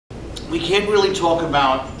we can't really talk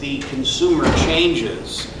about the consumer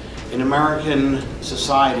changes in American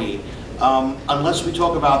society unless we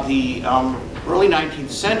talk about the early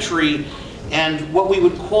 19th century and what we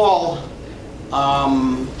would call,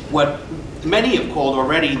 what many have called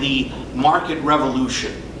already, the market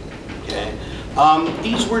revolution. Okay?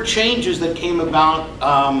 These were changes that came about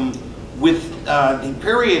with the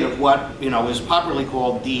period of what is popularly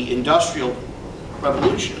called the Industrial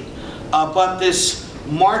Revolution. But this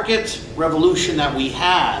market revolution that we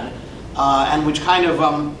had, and which kind of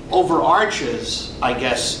overarches, I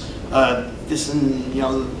guess, this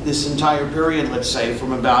entire period, let's say,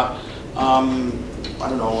 from about I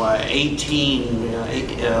don't know,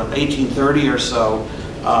 1830 or so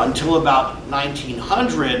until about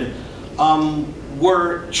 1900,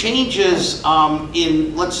 were changes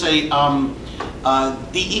in, let's say,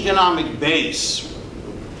 the economic base.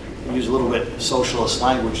 Use a little bit socialist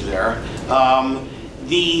language there.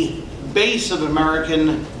 The base of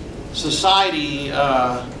American society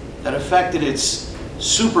that affected its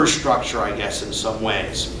superstructure, I guess, in some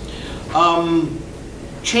ways.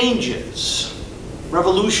 Changes,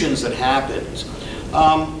 revolutions that happened.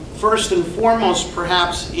 First and foremost,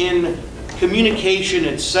 perhaps in communication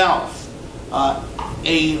itself,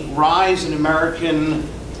 a rise in American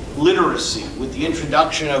literacy with the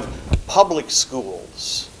introduction of public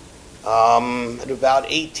schools at about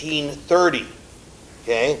 1830.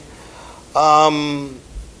 Okay,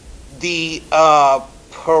 the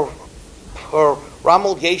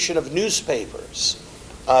promulgation of newspapers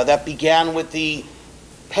that began with the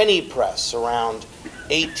penny press around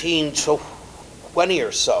 1820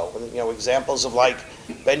 or so. Examples of like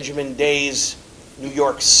Benjamin Day's New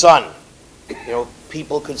York Sun.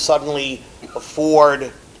 People could suddenly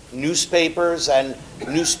afford newspapers, and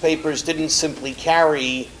newspapers didn't simply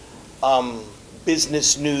carry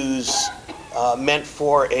business news meant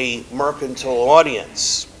for a mercantile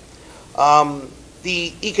audience.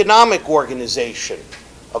 The economic organization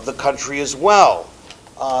of the country as well.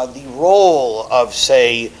 The role of,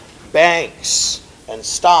 say, banks and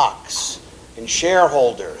stocks and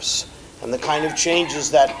shareholders, and the kind of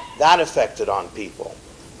changes that affected on people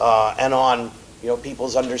and on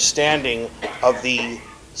people's understanding of the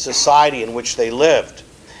society in which they lived.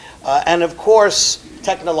 And of course,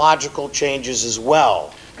 technological changes as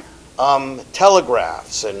well.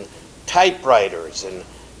 Telegraphs and typewriters and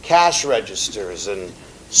cash registers and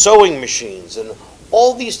sewing machines and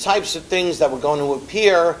all these types of things that were going to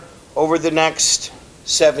appear over the next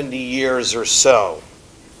 70 years or so.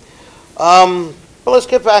 But let's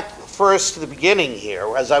get back first to the beginning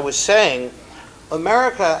here. As I was saying,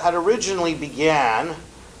 America had originally began, to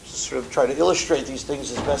sort of try to illustrate these things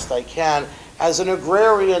as best I can, as an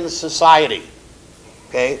agrarian society.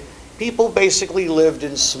 Okay? People basically lived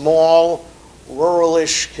in small,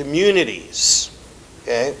 rural-ish communities.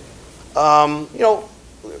 Okay?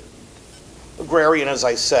 Agrarian, as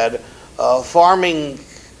I said, farming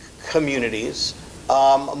communities.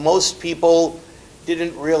 Most people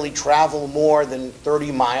didn't really travel more than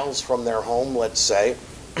 30 miles from their home, let's say,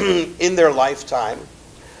 in their lifetime.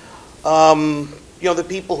 The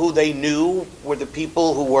people who they knew were the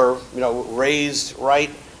people who were, raised right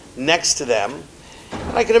next to them.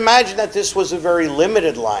 And I can imagine that this was a very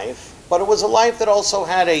limited life, but it was a life that also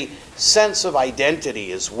had a sense of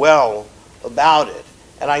identity as well about it.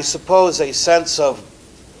 And I suppose a sense of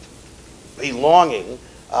belonging,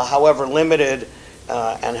 however limited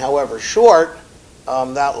and however short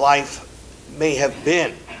that life may have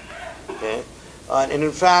been. Okay? And in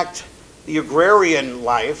fact, the agrarian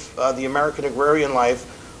life, the American agrarian life,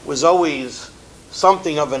 was always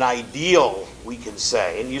something of an ideal, we can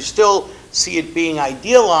say. And you still see it being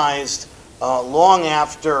idealized long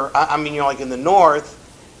after, like in the North,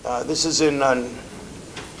 this is in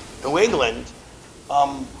New England,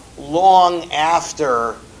 long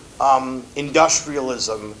after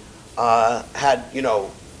industrialism had,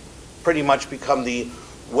 pretty much become the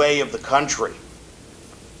way of the country.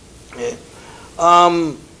 Okay.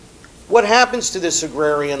 What happens to this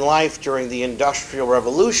agrarian life during the Industrial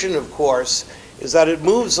Revolution, of course, is that it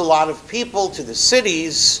moves a lot of people to the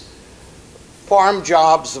cities. Farm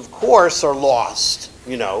jobs, of course, are lost,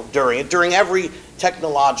 during it. During every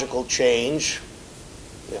technological change,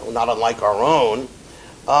 not unlike our own,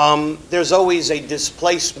 there's always a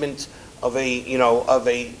displacement of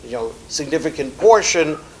a significant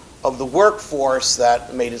portion of the workforce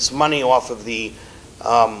that made its money off of the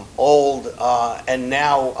old and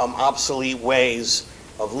now obsolete ways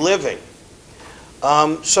of living.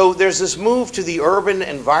 So there's this move to the urban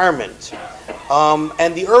environment,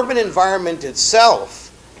 and the urban environment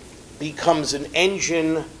itself becomes an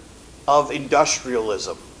engine of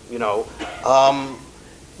industrialism. you know.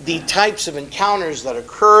 The types of encounters that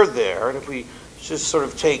occur there, and if we just sort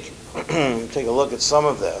of take take a look at some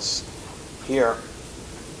of this here.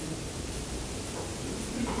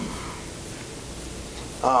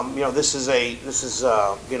 You know, this is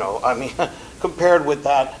you know, I mean, compared with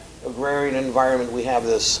that agrarian environment, we have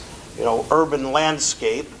this, you know, urban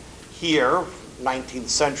landscape here, 19th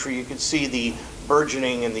century. You can see the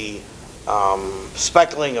burgeoning and the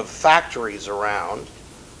speckling of factories around.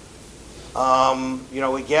 You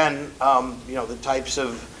know, again, you know, the types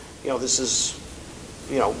of, you know, this is,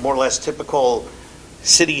 you know, more or less typical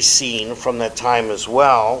city scene from that time as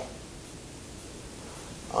well.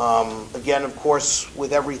 Again, of course,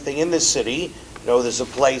 with everything in the city, you know, there's a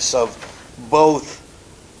place of both,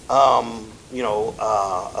 you know,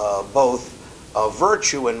 both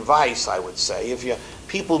virtue and vice, I would say. If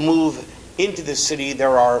people move into the city,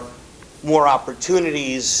 there are more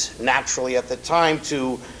opportunities naturally at the time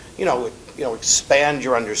to, you know, expand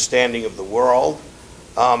your understanding of the world,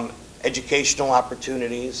 educational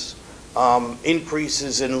opportunities,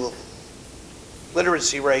 increases in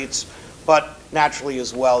literacy rates, but naturally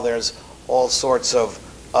as well, there's all sorts of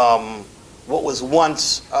what was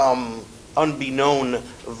once unbeknown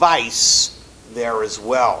vice there as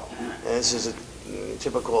well. And this is a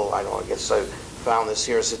typical, I guess I found this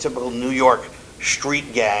here, it's a typical New York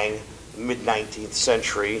street gang, mid-19th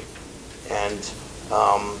century, and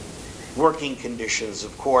working conditions,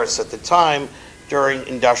 of course, at the time during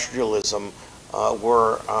industrialism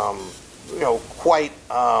were, you know, quite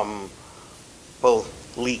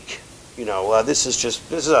bleak. You know, this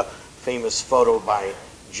is a famous photo by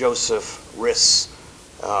Joseph Weiss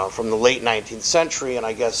from the late 19th century, and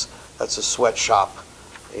I guess that's a sweatshop,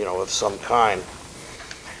 you know, of some kind.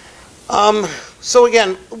 So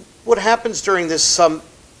again, what happens during this,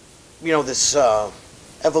 you know, this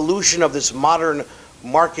evolution of this modern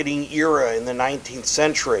marketing era in the 19th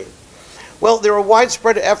century? Well, there are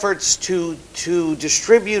widespread efforts to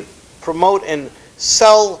distribute, promote, and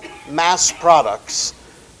sell mass products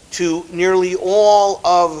to nearly all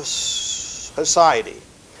of society.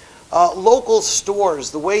 Local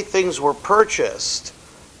stores, the way things were purchased,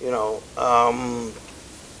 you know,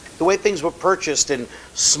 the way things were purchased in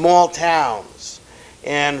small towns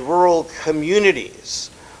and rural communities.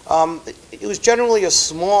 It was generally a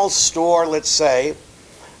small store, let's say,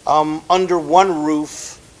 under one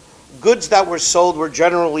roof. Goods that were sold were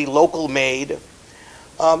generally local made.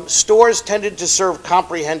 Stores tended to serve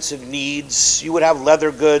comprehensive needs. You would have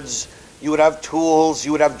leather goods, you would have tools,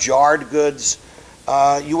 you would have jarred goods,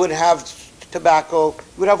 you would have tobacco,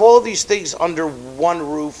 you would have all of these things under one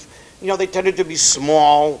roof. You know, they tended to be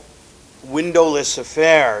small, windowless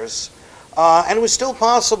affairs. And it was still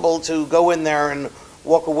possible to go in there and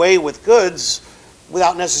walk away with goods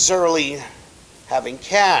without necessarily having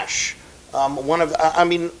cash. I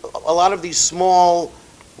mean, a lot of these small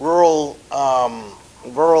rural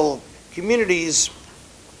communities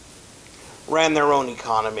ran their own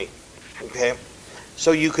economy, okay?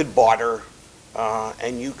 So you could barter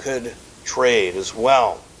and you could trade as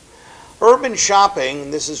well. Urban shopping,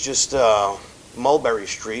 and this is just Mulberry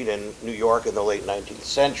Street in New York in the late 19th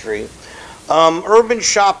century. Urban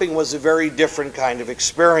shopping was a very different kind of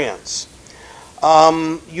experience.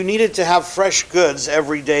 You needed to have fresh goods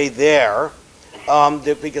every day there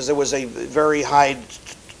because there was a very high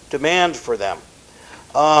demand for them.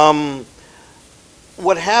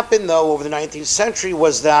 What happened, though, over the 19th century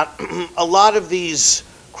was that a lot of these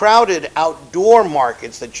crowded outdoor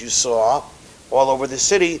markets that you saw all over the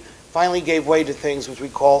city finally gave way to things which we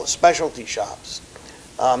call specialty shops,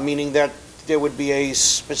 meaning that there would be a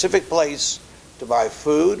specific place to buy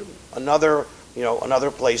food, another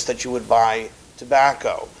place that you would buy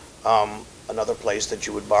tobacco, another place that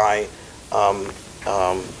you would buy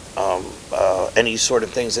any sort of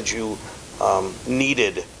things that you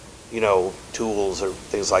needed, you know, tools or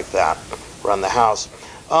things like that around the house.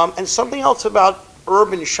 And something else about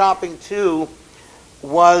urban shopping too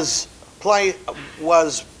was price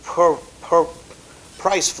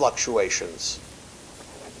fluctuations.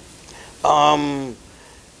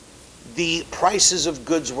 The prices of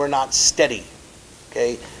goods were not steady.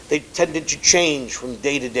 Okay, they tended to change from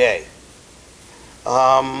day to day,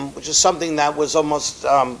 which is something that was almost,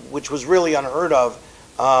 which was really unheard of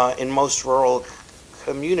in most rural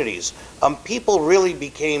communities. People really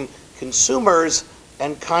became consumers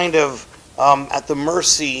and kind of at the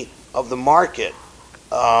mercy of the market.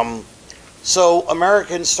 So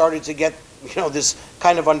Americans started to get, you know, this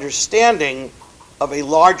kind of understanding of a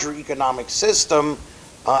larger economic system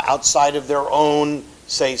outside of their own,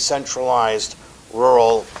 say, centralized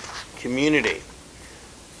rural community.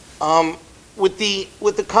 with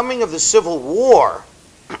the coming of the Civil War,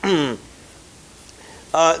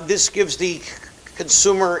 this gives the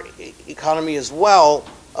consumer economy as well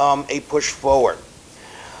a push forward.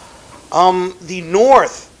 The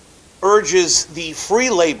North urges the free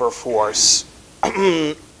labor force,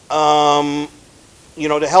 to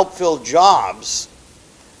help fill jobs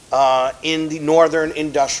in the northern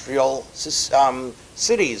industrial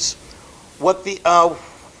cities.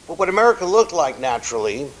 What America looked like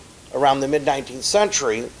naturally around the mid-19th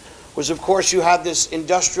century was, of course, you had this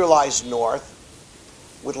industrialized North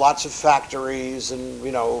with lots of factories and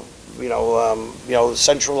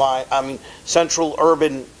central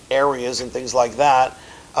urban areas and things like that,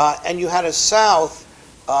 and you had a South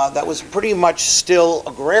that was pretty much still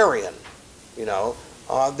agrarian.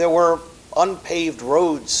 There were unpaved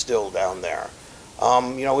roads still down there.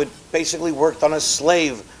 It basically worked on a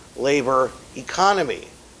slave labor economy,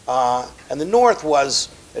 and the North was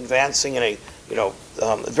advancing in a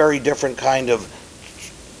very different kind of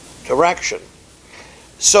direction.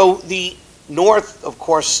 So the North, of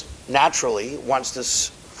course, naturally wants this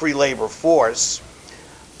free labor force.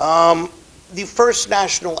 The first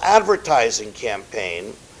national advertising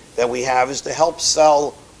campaign that we have is to help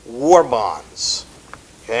sell war bonds.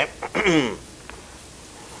 Okay.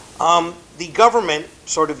 The government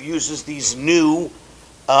sort of uses these new,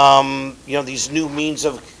 these new means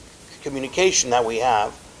of communication that we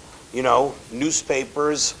have.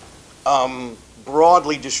 Newspapers,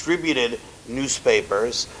 broadly distributed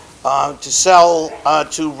newspapers, to sell,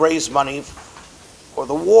 to raise money for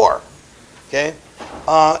the war. Okay.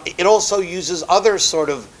 It also uses other sort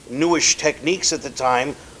of newish techniques at the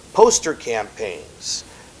time, poster campaigns,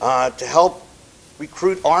 to help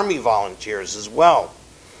recruit Army volunteers as well.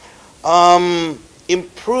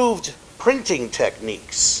 Improved printing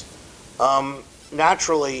techniques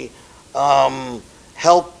naturally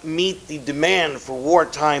help meet the demand for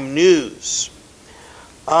wartime news.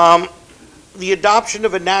 The adoption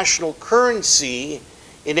of a national currency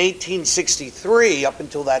in 1863, up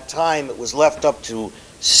until that time, it was left up to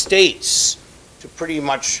states to pretty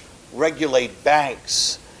much regulate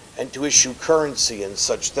banks and to issue currency and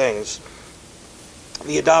such things.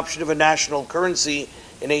 The adoption of a national currency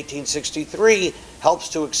in 1863 helps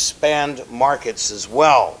to expand markets as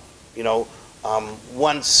well.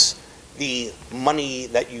 Once the money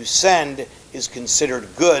that you send is considered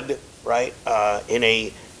good, right, in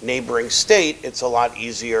a neighboring state, it's a lot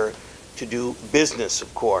easier to do business,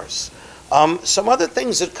 of course. Some other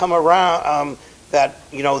things that come around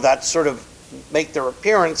that sort of make their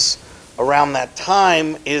appearance around that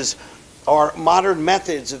time are modern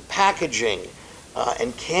methods of packaging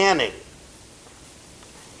and canning.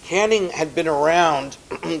 Canning had been around,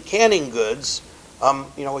 canning goods,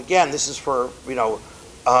 again, this is for,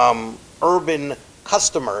 urban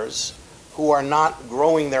customers who are not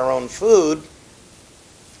growing their own food.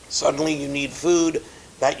 Suddenly you need food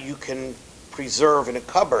that you can preserve in a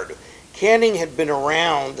cupboard. Canning had been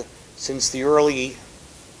around since the early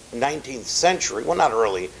 19th century. Well, not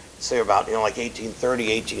early, say about, like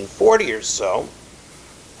 1830, 1840 or so.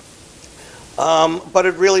 But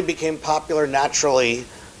it really became popular naturally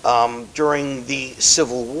during the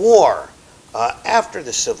Civil War. After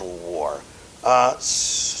the Civil War,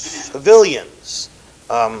 civilians,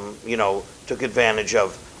 took advantage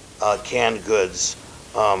of canned goods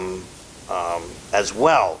as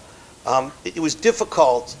well. It was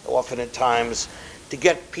difficult, often at times, to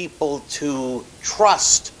get people to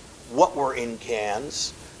trust what were in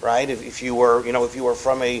cans, right? If you were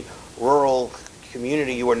from a rural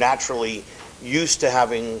community, you were naturally used to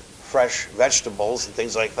having fresh vegetables and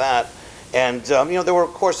things like that. And there were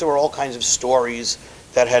all kinds of stories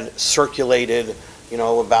that had circulated,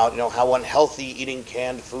 about how unhealthy eating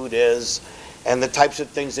canned food is, and the types of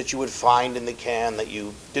things that you would find in the can that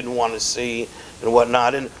you didn't want to see and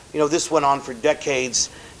whatnot. And this went on for decades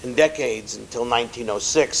and decades until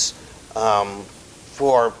 1906.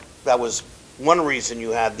 That was one reason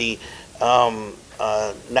you had the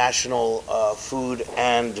National Food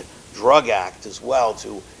and Drug Act as well,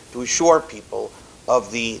 to assure people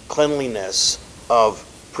of the cleanliness of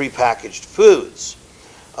prepackaged foods.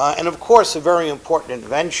 And of course, a very important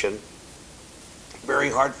invention, very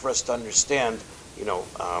hard for us to understand,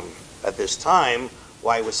 at this time,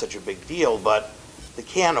 why it was such a big deal, but the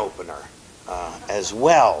can opener as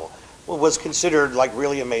well was considered like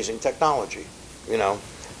really amazing technology,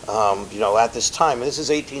 at this time. And this is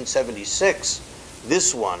 1876.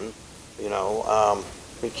 This one,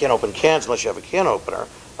 you can't open cans unless you have a can opener,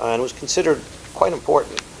 and it was considered quite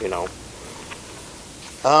important,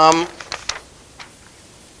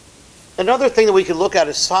 Another thing that we could look at,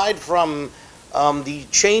 aside from the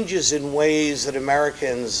changes in ways that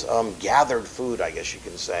Americans gathered food, I guess you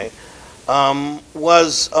can say,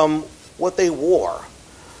 was what they wore.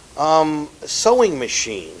 A sewing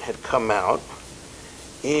machine had come out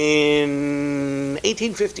in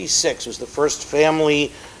 1856. Was the first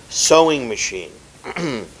family sewing machine.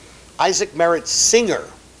 Isaac Merritt Singer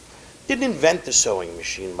didn't invent the sewing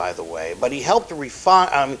machine, by the way, but he helped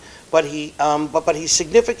refine. But he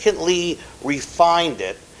significantly refined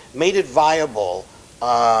it, made it viable,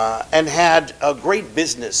 and had a great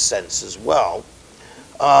business sense as well.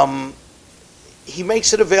 He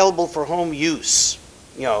makes it available for home use,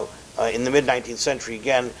 in the mid-19th century,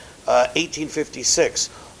 again, 1856.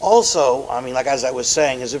 Also, like as I was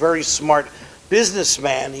saying, as a very smart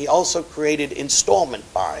businessman, he also created installment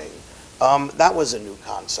buying. That was a new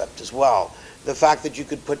concept as well. The fact that you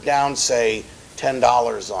could put down, say,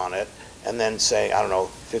 $10 on it, and then say, I don't know,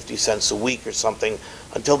 50 cents a week or something,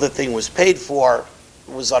 until the thing was paid for,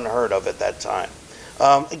 was unheard of at that time.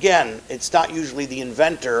 Again, it's not usually the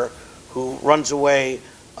inventor who runs away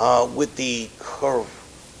with the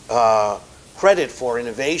credit for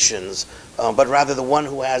innovations, but rather the one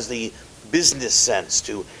who has the business sense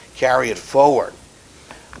to carry it forward.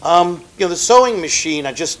 The sewing machine,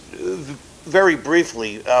 I just very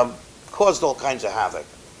briefly, caused all kinds of havoc.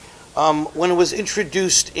 When it was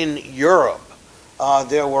introduced in Europe,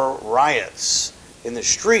 there were riots in the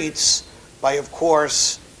streets by, of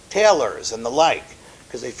course, tailors and the like,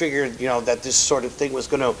 because they figured, that this sort of thing was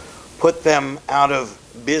going to put them out of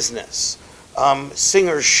business.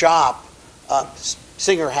 Singer's shop,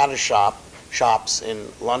 Singer had shops in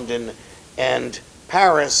London and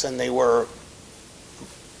Paris, and they were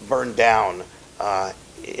burned down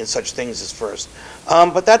in such things as first.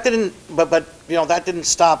 But that didn't. That didn't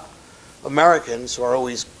stop Americans, who are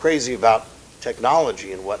always crazy about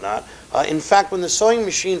technology and whatnot. In fact, when the sewing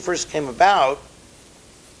machine first came about,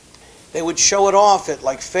 they would show it off at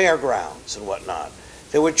like fairgrounds and whatnot.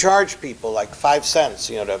 They would charge people like 5 cents,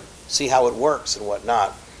 to see how it works and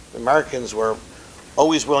whatnot. Americans were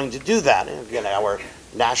always willing to do that. And again, our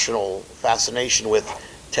national fascination with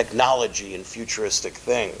technology and futuristic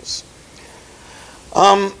things.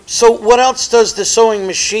 So what else does the sewing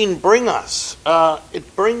machine bring us?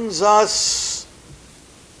 It brings us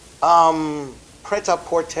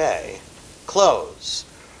pret-a-porter, clothes,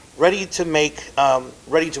 ready to make,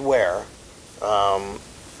 ready to wear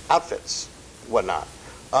outfits, whatnot.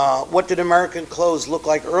 What did American clothes look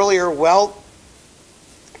like earlier? Well,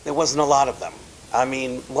 there wasn't a lot of them.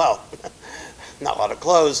 Well, not a lot of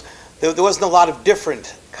clothes. There wasn't a lot of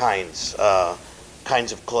different kinds of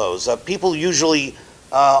clothes. People usually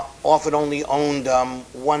often only owned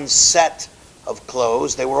one set of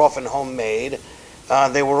clothes. They were often homemade.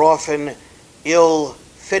 They were often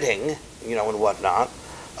ill-fitting, and whatnot.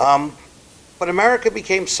 But America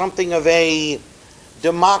became something of a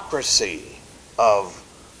democracy of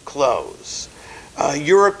clothes.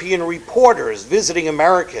 European reporters visiting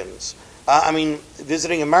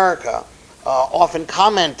visiting America, often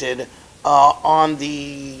commented on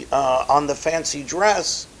the fancy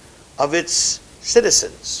dress of its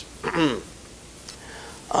citizens.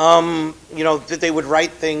 That they would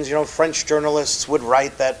write things. French journalists would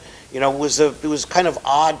write that it was kind of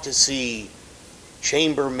odd to see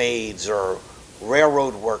chambermaids or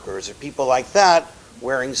railroad workers or people like that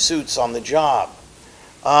wearing suits on the job.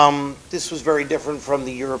 This was very different from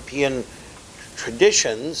the European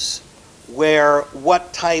traditions, where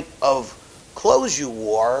what type of clothes you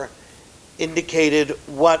wore indicated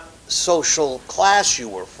what social class you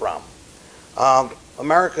were from.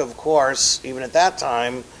 America, of course, even at that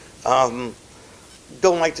time,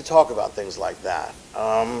 don't like to talk about things like that.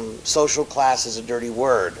 Social class is a dirty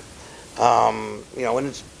word. And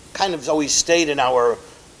it's kind of always stayed in our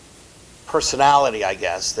personality, I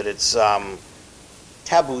guess, that it's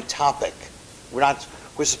taboo topic.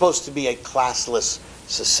 We're supposed to be a classless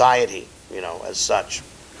society, as such.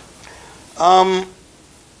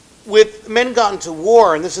 With men got into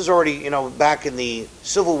war, and this is already, back in the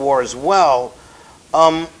Civil War as well,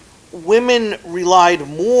 women relied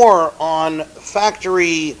more on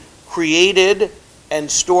factory-created and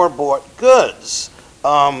store-bought goods,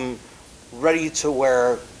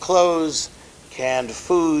 ready-to-wear clothes, canned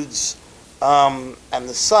foods, and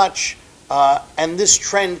the such. And this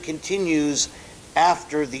trend continues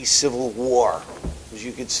after the Civil War. As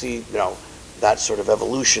you can see, that sort of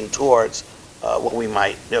evolution towards what we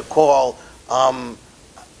might call a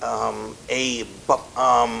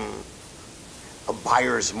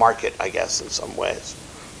buyer's market, I guess, in some ways.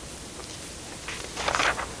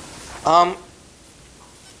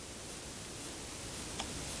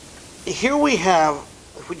 Here we have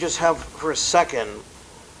if we just have for a second,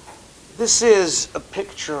 this is a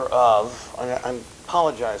picture of, I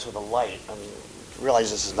apologize for the light, I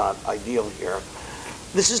realize this is not ideal here.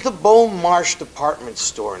 This is the Bon Marche department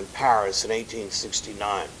store in Paris in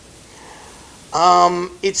 1869.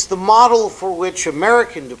 It's the model for which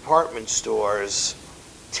American department stores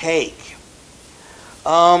take.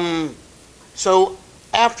 So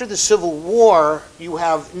after the Civil War, you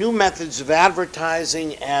have new methods of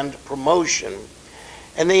advertising and promotion,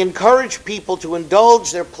 and they encourage people to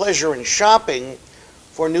indulge their pleasure in shopping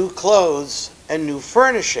for new clothes and new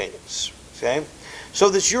furnishings, okay? So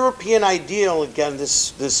this European ideal, again,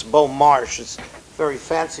 this Bon Marche, this very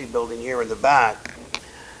fancy building here in the back,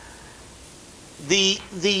 the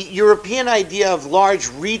European idea of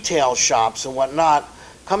large retail shops and whatnot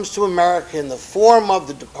comes to America in the form of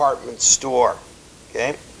the department store,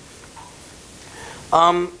 okay?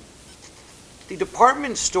 The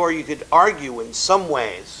department store, you could argue in some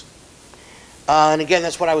ways, and again,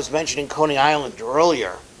 that's what I was mentioning Coney Island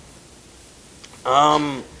earlier,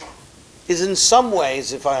 is in some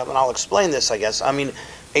ways, and I'll explain this, I guess, I mean,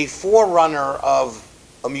 a forerunner of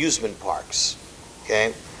amusement parks,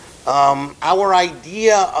 okay? Our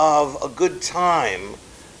idea of a good time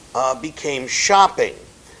became shopping.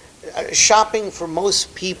 Shopping for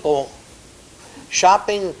most people,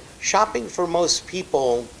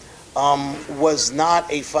 was not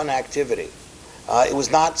a fun activity. It was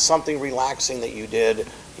not something relaxing that you did,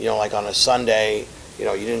 like on a Sunday. You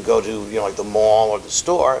didn't go to, like the mall or the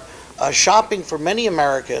store. Shopping for many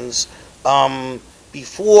Americans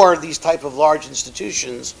before these type of large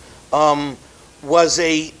institutions was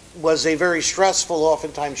a very stressful,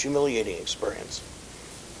 oftentimes humiliating experience.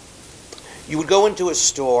 You would go into a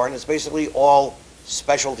store, and it's basically all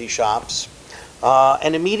specialty shops,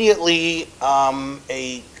 and immediately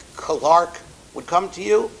a clerk would come to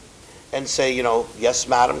you and say, yes,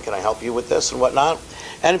 madam, can I help you with this and whatnot?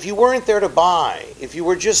 And if you weren't there to buy, if you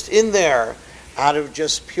were just in there out of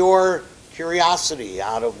just pure curiosity,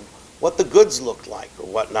 out of what the goods looked like or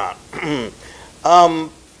whatnot,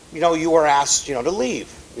 you were asked, to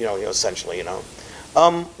leave, essentially,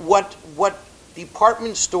 What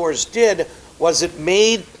department stores did was it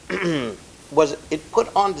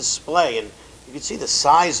put on display, and you can see the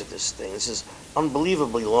size of this thing. This is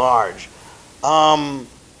unbelievably large.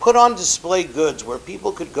 Put on display goods where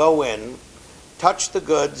people could go in, touch the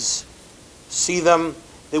goods, see them.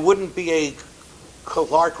 There wouldn't be a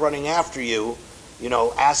clerk running after you,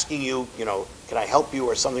 asking you, can I help you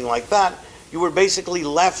or something like that. You were basically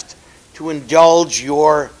left to indulge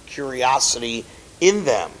your curiosity in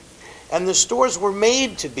them. And the stores were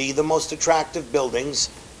made to be the most attractive buildings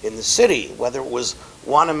in the city, whether it was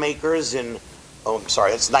Wanamaker's in, I'm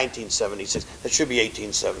sorry, that's 1976. That should be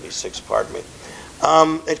 1876, pardon me.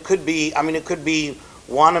 It could be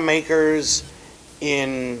Wanamaker's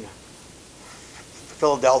in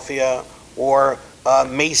Philadelphia, or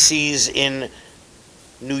Macy's in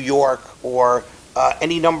New York, or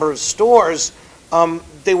any number of stores.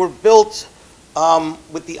 They were built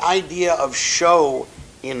with the idea of show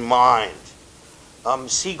in mind.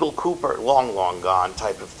 Siegel Cooper, long gone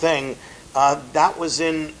type of thing. That was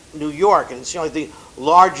in New York, and it's like the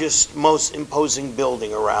largest, most imposing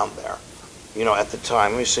building around there, at the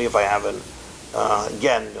time. Let me see if I have an,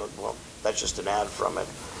 again, well, that's just an ad from it.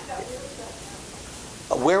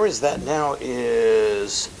 Where is that now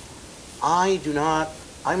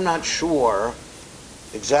I'm not sure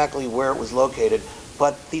exactly where it was located,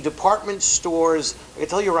 but the department stores, I can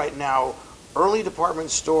tell you right now, early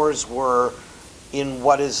department stores were in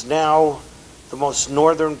what is now the most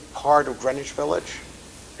northern part of Greenwich Village,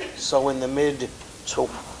 so in the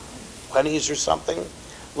mid-20s or something.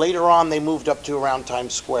 Later on, they moved up to around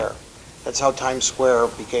Times Square. That's how Times Square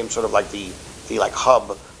became sort of like the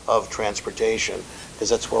hub of transportation, because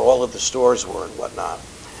that's where all of the stores were and whatnot.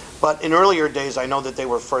 But in earlier days, I know that they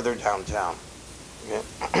were further downtown.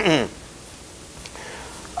 Okay.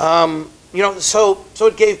 So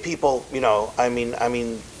it gave people,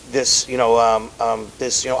 this,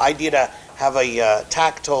 this, idea to have a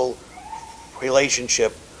tactile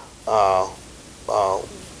relationship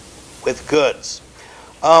with goods.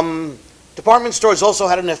 Department stores also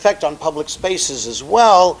had an effect on public spaces as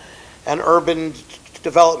well, and urban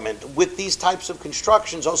development. With these types of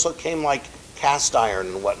constructions also came like cast iron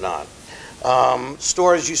and whatnot.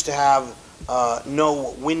 Stores used to have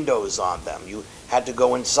no windows on them. You had to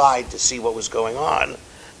go inside to see what was going on.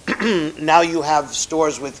 Now you have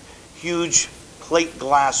stores with huge plate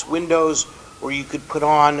glass windows where you could put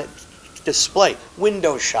on display.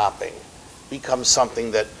 Window shopping becomes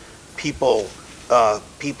something that people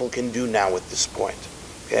can do now at this point.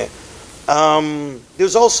 Okay,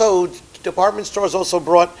 There's also, department stores also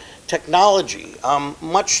brought technology,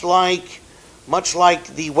 much like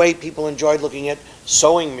the way people enjoyed looking at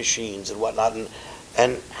sewing machines and whatnot,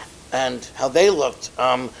 and how they looked.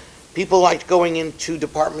 People liked going into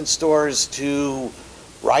department stores to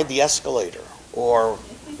ride the escalator or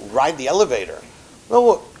ride the elevator.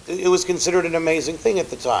 Well, it was considered an amazing thing at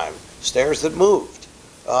the time. Stairs that moved.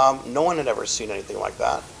 No one had ever seen anything like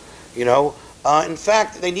that, you know. In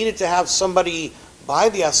fact, they needed to have somebody by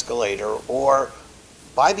the escalator or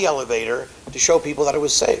by the elevator to show people that it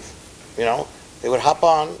was safe, you know. They would hop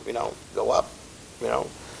on, you know, go up, you know,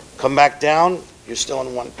 come back down, you're still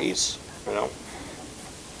in one piece, you know.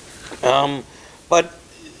 But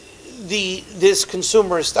this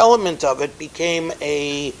consumerist element of it became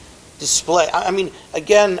a display. I mean,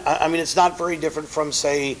 again, it's not very different from,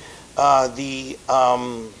 say, I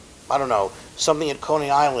don't know, something at Coney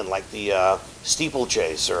Island, like the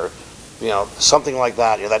steeplechase, or, you know, something like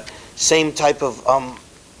that. You know, that same type of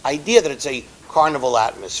idea that it's a carnival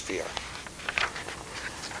atmosphere.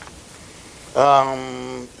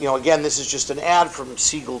 You know, again, this is just an ad from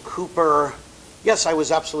Siegel Cooper. Yes, I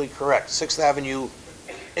was absolutely correct. 6th Avenue,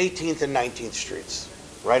 18th and 19th Streets,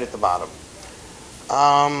 right at the bottom.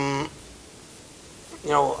 You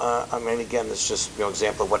know, I mean, again, this is just, you know,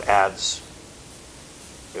 example of what ads,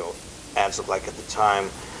 you know, ads look like at the time.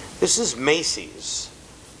 This is Macy's,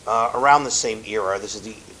 around the same era. This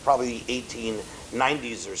is probably the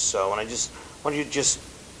 1890s or so, and I just want you to just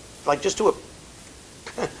to,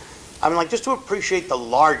 I mean, like, just to appreciate the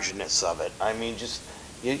largeness of it. I mean, just,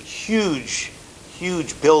 you know, huge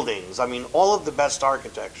buildings. I mean, all of the best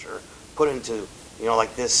architecture put into, you know,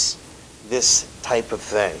 like this type of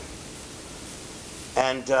thing.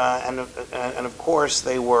 And of course,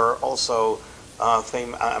 they were also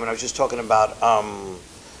famous. I mean, I was just talking about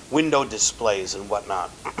window displays and whatnot.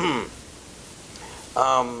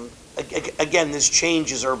 Again, this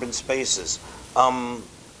changes urban spaces.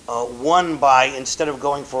 One, by, instead of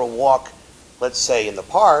going for a walk, let's say in the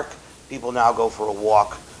park, people now go for a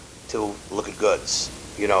walk to look at goods,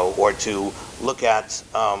 you know, or to look at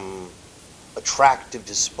attractive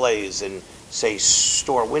displays in, say,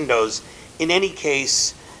 store windows. In any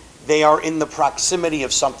case, they are in the proximity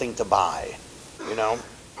of something to buy, you know.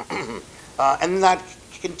 And that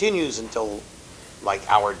continues until, like,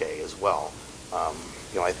 our day as well,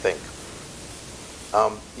 you know, I think.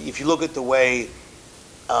 If you look at the way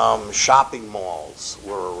shopping malls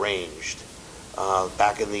were arranged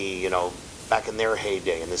back in the, you know, back in their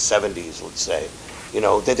heyday, in the 70s, let's say, you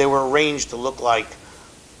know, that they were arranged to look like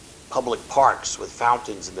public parks with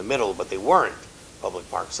fountains in the middle, but they weren't public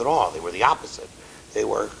parks at all. They were the opposite. They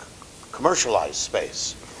were commercialized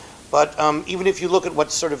space. But even if you look at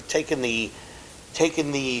what's sort of taken the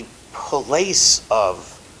place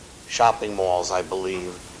of shopping malls, I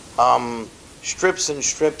believe, strips and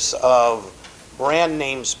strips of brand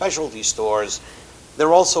name specialty stores,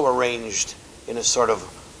 they're also arranged in a sort of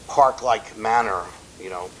park-like manner, you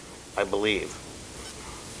know, I believe.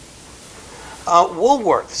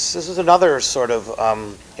 Woolworths, this is another sort of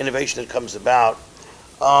innovation that comes about.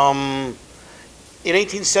 In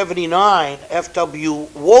 1879, F.W.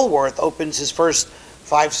 Woolworth opens his first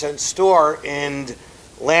 5-cent store in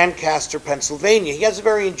Lancaster, Pennsylvania. He has a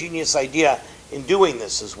very ingenious idea in doing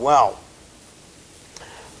this as well.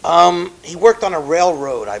 He worked on a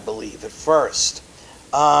railroad, I believe, at first.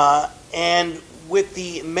 And with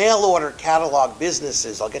the mail order catalog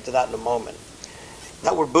businesses, I'll get to that in a moment,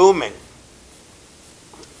 that were booming,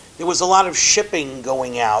 there was a lot of shipping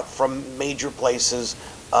going out from major places,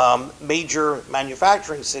 major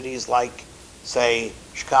manufacturing cities like, say,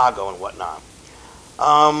 Chicago and whatnot.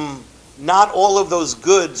 Not all of those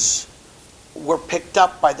goods were picked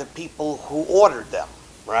up by the people who ordered them,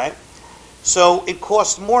 right? So it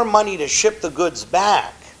cost more money to ship the goods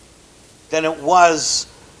back than it was,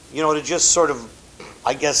 you know, to just sort of,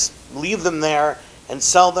 I guess, leave them there and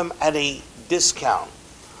sell them at a discount.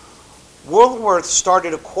 Woolworth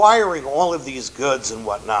started acquiring all of these goods and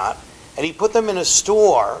whatnot, and he put them in a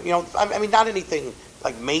store, you know, I mean, not anything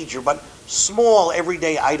like major, but small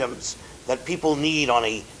everyday items that people need on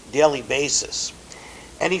a daily basis.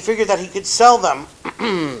 And he figured that he could sell them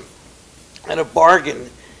at a bargain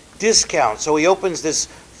discount. So he opens this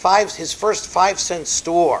his first 5-cent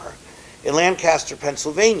store in Lancaster,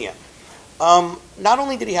 Pennsylvania. Not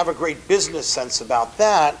only did he have a great business sense about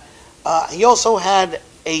that, he also had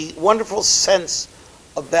a wonderful sense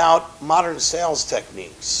about modern sales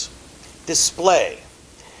techniques. Display.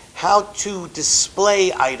 How to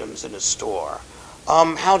display items in a store.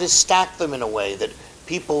 How to stack them in a way that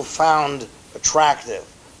people found attractive.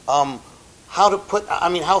 how to put, I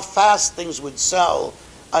mean, how fast things would sell.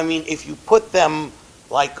 I mean, if you put them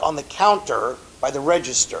like on the counter by the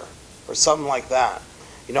register or something like that.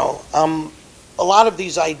 You know, a lot of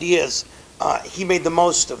these ideas, he made the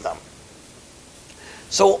most of them.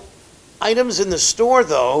 So items in the store,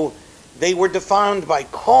 though, they were defined by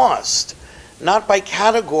cost, not by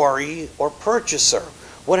category or purchaser.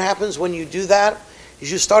 What happens when you do that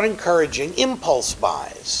is you start encouraging impulse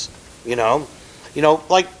buys, you know,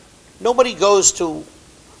 like nobody goes to,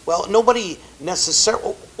 well, nobody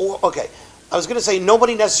necessarily, okay, I was going to say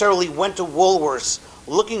nobody necessarily went to Woolworths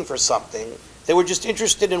looking for something. They were just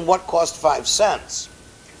interested in what cost 5 cents.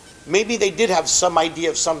 Maybe they did have some idea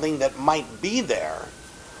of something that might be there,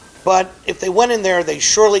 but if they went in there, they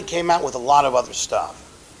surely came out with a lot of other stuff,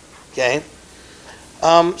 okay?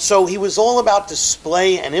 So he was all about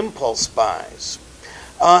display and impulse buys.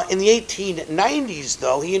 In the 1890s,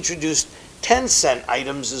 though, he introduced 10-cent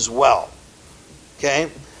items as well, okay?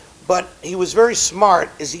 But he was very smart,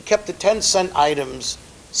 as he kept the 10-cent items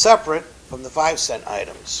separate from the 5-cent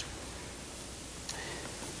items.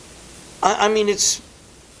 I mean,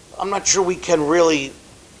 I'm not sure we can really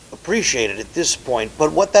appreciate it at this point,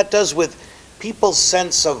 but what that does with people's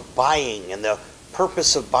sense of buying and the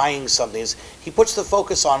purpose of buying something is he puts the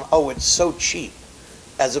focus on, oh, it's so cheap,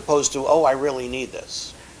 as opposed to, oh, I really need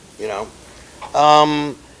this, you know.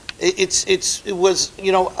 It was,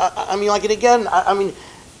 you know, I mean, like, and again, I mean,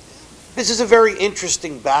 this is a very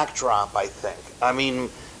interesting backdrop, I think. I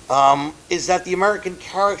mean, is that the American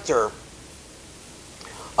character,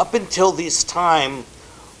 up until this time,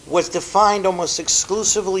 was defined almost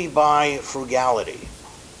exclusively by frugality,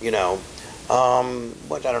 you know.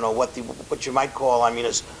 What, I don't know, what you might call, I mean,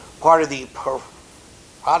 as part of the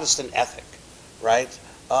Protestant ethic, right?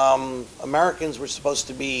 Americans were supposed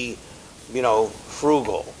to be, you know,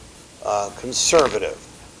 frugal, conservative,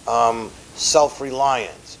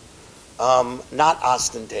 self-reliant, not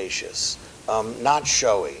ostentatious, not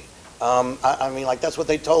showy. I mean, like, that's what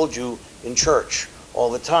they told you in church all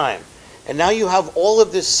the time. And now you have all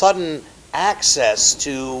of this sudden access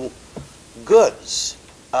to goods,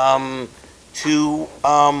 to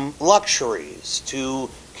luxuries, to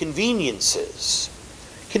conveniences.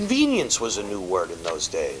 Convenience was a new word in those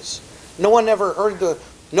days. No one had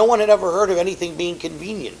ever heard of anything being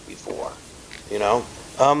convenient before, you know.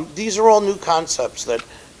 These are all new concepts that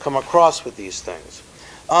come across with these things.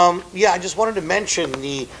 Yeah, I just wanted to mention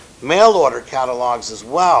the mail order catalogs as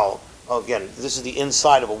well. Again, this is the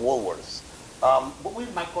inside of a Woolworths. What we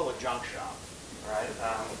might call a junk shop, right?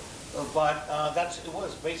 But it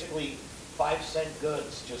was basically 5-cent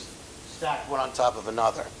goods just stacked one on top of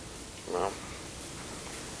another. You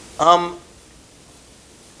know?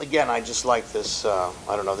 Again, I just like this, I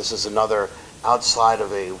don't know, this is another outside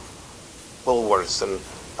of a Woolworths and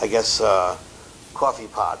I guess coffee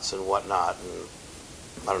pots and whatnot. And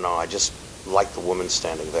I don't know, I just like the woman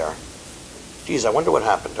standing there. Geez, I wonder what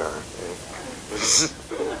happened to her.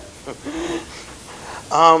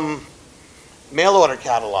 Mail order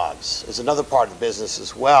catalogs is another part of the business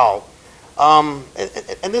as well. And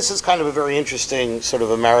this is kind of a very interesting sort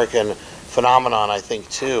of American phenomenon, I think,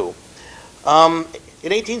 too. In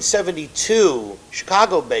 1872,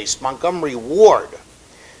 Chicago-based Montgomery Ward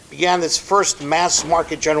began this first mass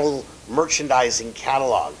market general merchandising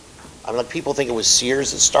catalog. I mean, people think it was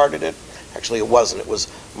Sears that started it. Actually, it wasn't. It was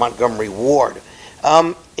Montgomery Ward.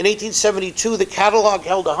 In 1872, the catalog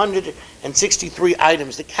held 163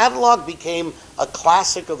 items. The catalog became a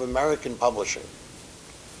classic of American publishing.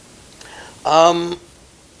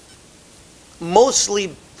 Mostly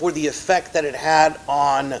for the effect that it had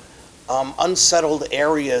on unsettled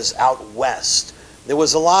areas out west. There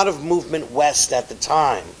was a lot of movement west at the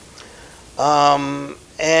time.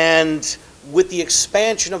 And with the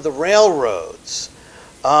expansion of the railroads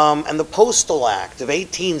and the Postal Act of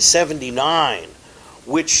 1879,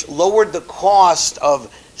 which lowered the cost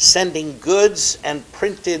of sending goods and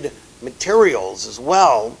printed materials as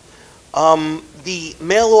well, the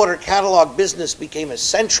mail order catalog business became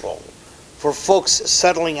essential for folks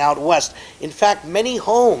settling out west. In fact, many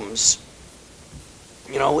homes,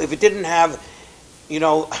 you know, if it didn't have, you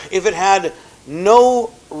know, if it had no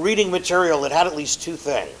reading material, it had at least two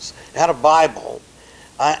things. It had a Bible,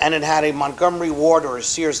 and it had a Montgomery Ward or a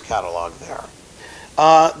Sears catalog there.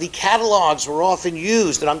 The catalogs were often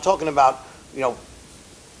used, and I'm talking about, you know,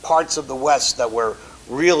 parts of the West that were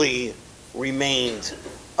really remained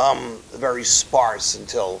very sparse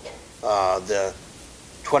until the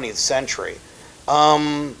 20th century.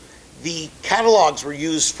 The catalogs were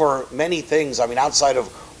used for many things. I mean, outside of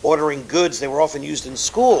ordering goods, they were often used in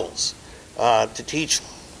schools to teach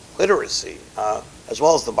literacy as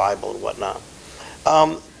well as the Bible and whatnot.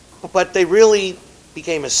 But they really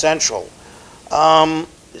became essential.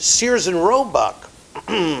 Sears and Roebuck,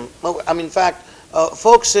 in fact,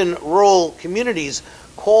 folks in rural communities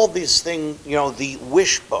called this thing, the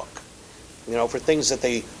wish book, for things that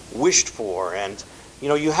they wished for. And,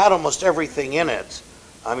 you had almost everything in it.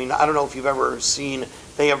 I don't know if you've ever seen,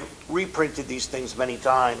 they have reprinted these things many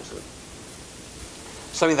times.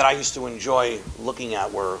 Something that I used to enjoy looking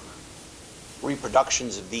at were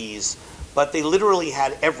reproductions of these, but they literally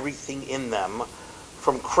had everything in them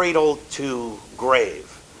from cradle to grave.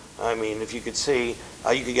 If you could see,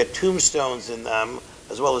 you could get tombstones in them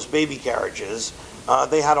as well as baby carriages.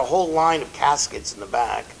 They had a whole line of caskets in the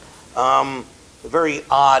back. Very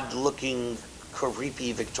odd looking,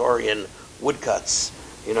 creepy Victorian woodcuts,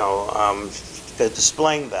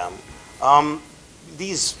 displaying them.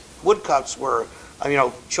 These woodcuts were,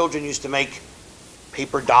 children used to make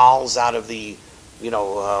paper dolls out of the,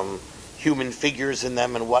 human figures in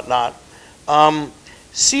them and whatnot.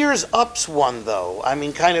 Sears ups one, though.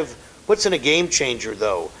 Kind of puts in a game changer,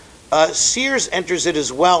 though. Sears enters it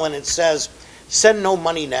as well, and it says, send no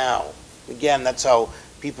money now. Again, that's how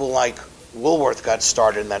people like Woolworth got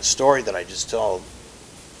started in that story that I just told.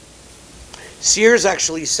 Sears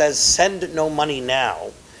actually says, send no money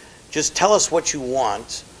now. Just tell us what you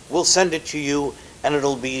want. We'll send it to you, and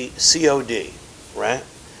it'll be COD, right?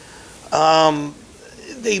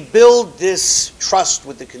 They build this trust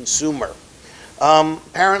with the consumer.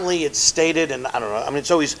 Apparently it's stated, and I don't know,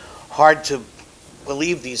 it's always hard to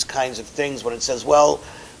believe these kinds of things when it says, well,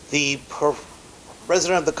 the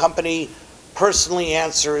president of the company personally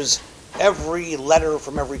answers every letter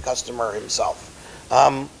from every customer himself.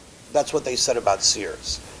 That's what they said about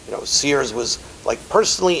Sears. Sears was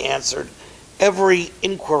personally answered every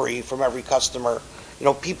inquiry from every customer.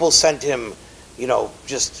 People sent him,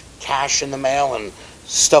 just cash in the mail and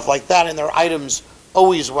stuff like that, and their items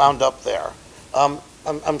always wound up there.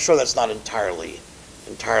 I'm sure that's not entirely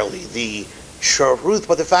the truth,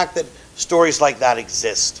 but the fact that stories like that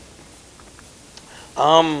exist.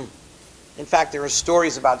 In fact, there are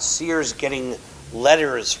stories about Sears getting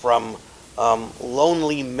letters from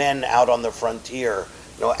lonely men out on the frontier,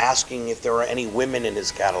 asking if there were any women in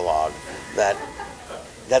his catalog that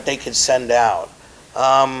they could send out.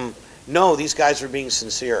 No, these guys were being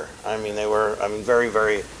sincere. They were, very,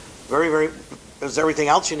 very, very, very, because everything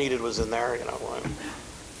else you needed was in there,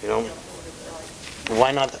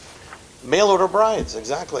 why not? Mail order brides,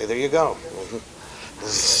 exactly, there you go.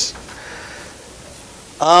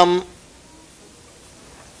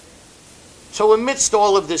 So amidst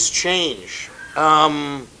all of this change,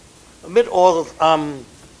 amidst all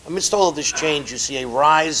of this change, you see a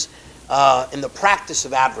rise in the practice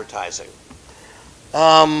of advertising.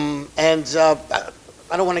 I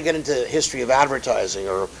don't want to get into the history of advertising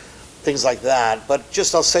or things like that, but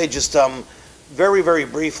I'll say very, very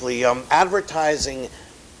briefly, advertising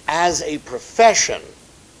as a profession,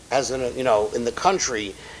 as in the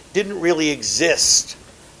country, didn't really exist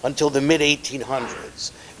until the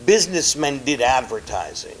mid-1800s. Businessmen did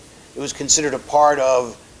advertising. It was considered a part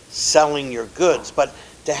of selling your goods, but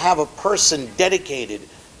to have a person dedicated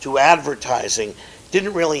to advertising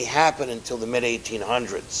didn't really happen until the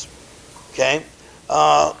mid-1800s, okay?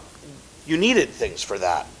 You needed things for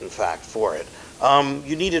that, in fact, for it.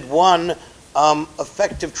 You needed, one,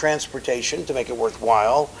 effective transportation to make it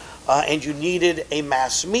worthwhile, and you needed a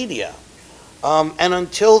mass media. And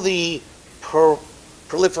until the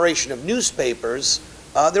proliferation of newspapers,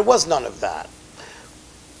 there was none of that.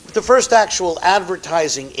 But the first actual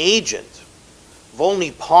advertising agent,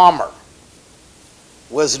 Volney Palmer,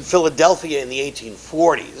 was in Philadelphia in the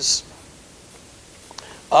 1840s.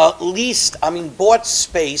 Bought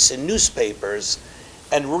space in newspapers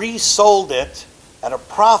and resold it at a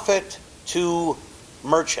profit to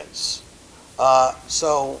merchants.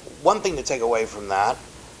 So one thing to take away from that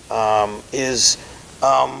is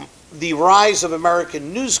the rise of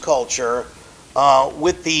American news culture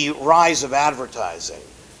with the rise of advertising.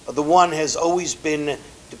 The one has always been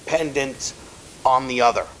dependent on the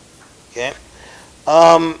other, okay?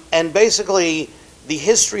 And basically, the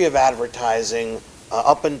history of advertising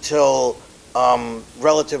up until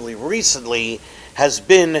relatively recently has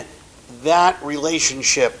been that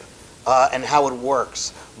relationship and how it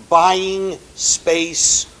works. Buying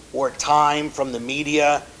space or time from the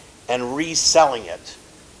media and reselling it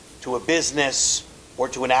to a business or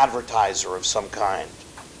to an advertiser of some kind,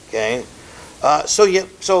 okay?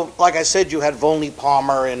 So like I said, you had Volney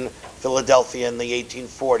Palmer in Philadelphia in the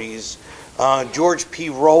 1840s, George P.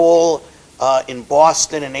 Rowell in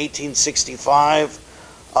Boston in 1865,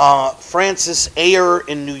 Francis Ayer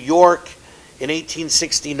in New York in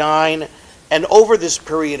 1869, and over this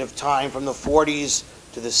period of time, from the 40s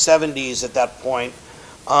to the 70s at that point,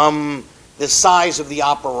 the size of the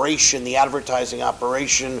operation, the advertising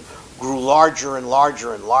operation, grew larger and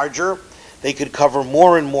larger and larger. They could cover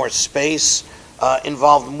more and more space,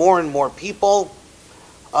 involved more and more people,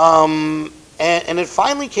 and it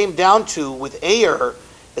finally came down to, with Ayer,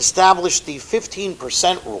 established the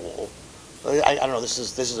 15% rule. I don't know, this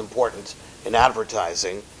is important in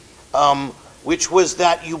advertising, which was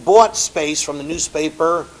that you bought space from the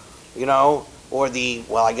newspaper, you know, or the,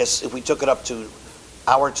 well, I guess if we took it up to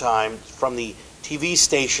our time, from the TV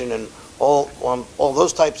station and all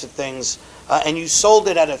those types of things, and you sold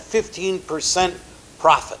it at a 15%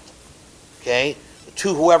 profit, okay,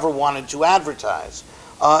 to whoever wanted to advertise.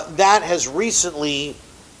 That has recently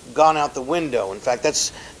gone out the window. In fact,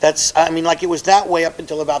 that's I mean, like, it was that way up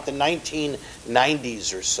until about the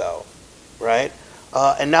 1990s or so, right?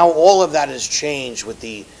 And now all of that has changed with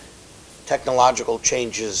the technological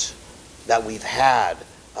changes that we've had,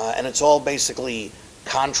 and it's all basically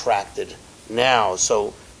contracted now.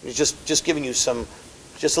 So it's just giving you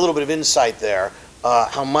just a little bit of insight there,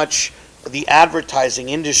 how much the advertising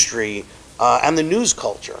industry and the news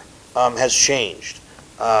culture has changed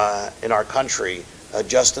in our country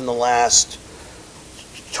just in the last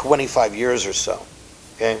 25 years or so.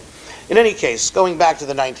 Okay. In any case, going back to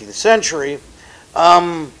the 19th century,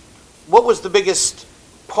 what was the biggest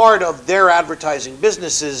part of their advertising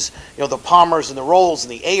businesses? You know, the Palmers and the Rolls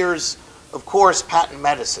and the Ayers, of course, patent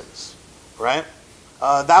medicines, right?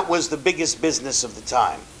 That was the biggest business of the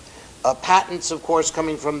time. Patents, of course,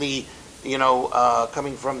 coming from the,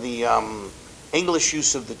 English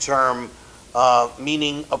use of the term,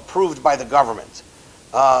 meaning approved by the government.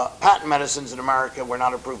 Patent medicines in America were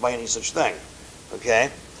not approved by any such thing, okay?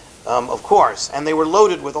 Of course, and they were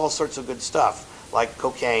loaded with all sorts of good stuff, like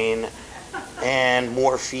cocaine and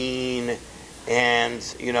morphine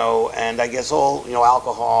and, and I guess all,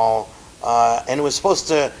 alcohol, and it was supposed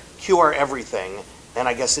to cure everything, and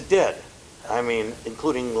I guess it did. I mean,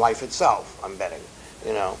 including life itself, I'm betting,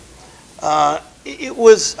 It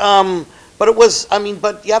was,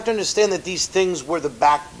 but you have to understand that these things were the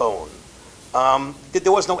backbone.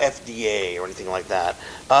 There was no FDA or anything like that.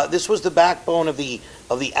 This was the backbone of the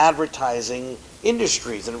advertising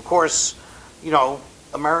industries, and of course,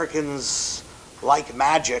 Americans like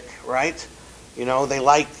magic, right? They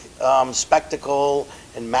like spectacle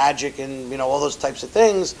and magic and all those types of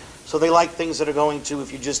things. So they like things that are going to,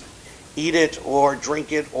 if you just eat it or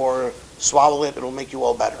drink it or swallow it, it'll make you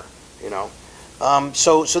all better.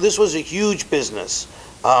 So this was a huge business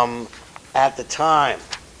at the time.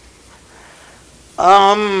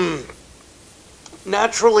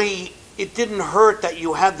 Naturally, it didn't hurt that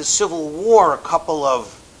you had the Civil War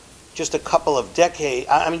just a couple of decades.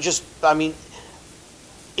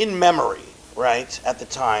 In memory, right, at the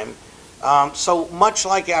time. So much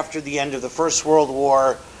like after the end of the First World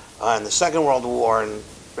War and the Second World War,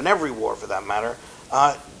 and every war for that matter,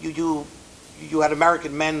 you had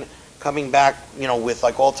American men coming back, with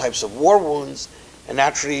like all types of war wounds, and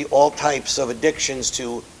naturally all types of addictions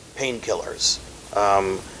to painkillers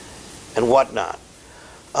and whatnot.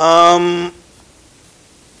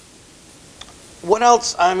 What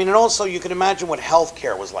else? And also you can imagine what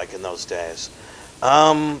healthcare was like in those days.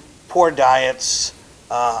 Poor diets,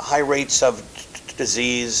 high rates of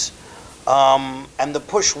disease, and the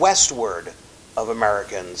push westward of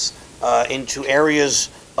Americans into areas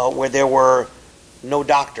where there were no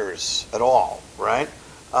doctors at all, right?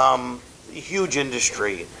 Huge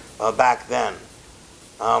industry back then.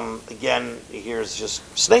 Again, here's just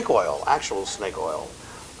snake oil, actual snake oil.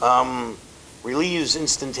 Relieves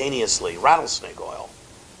instantaneously, rattlesnake oil.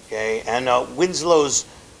 Okay, and Winslow's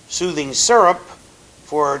soothing syrup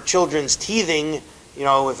for children's teething.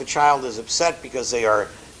 If a child is upset because they are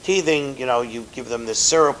teething, you give them this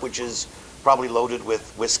syrup, which is probably loaded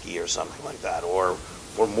with whiskey or something like that, or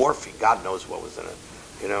morphine. God knows what was in it,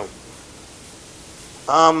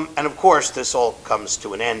 And of course, this all comes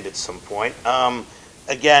to an end at some point.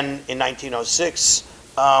 Again, in 1906,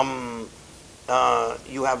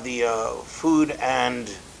 you have the Food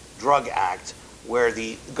and Drug Act, where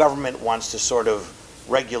the government wants to sort of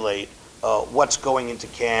regulate what's going into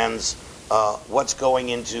cans, what's going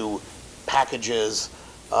into packages,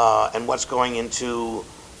 and what's going into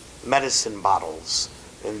medicine bottles.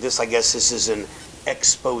 And this, I guess, this is an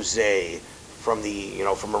expose from the,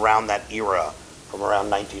 from around that era, from around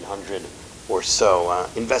 1900 or so.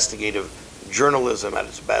 Investigative journalism at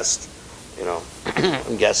its best,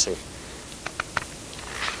 I'm guessing.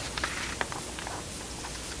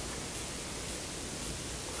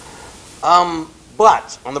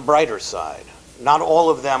 But on the brighter side, not all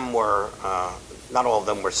of them were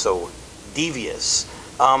so devious.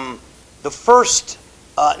 The first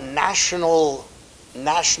nationally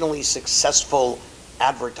successful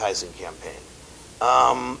advertising campaign,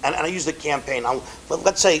 and I use the campaign,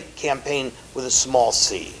 let's say campaign with a small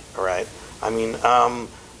c, all right? I mean,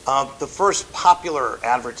 the first popular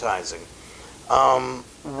advertising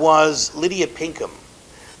was Lydia Pinkham.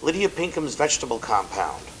 Lydia Pinkham's vegetable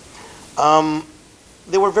compound.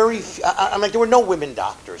 There were there were no women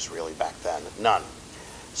doctors really back then, none.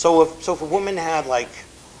 So if a woman had like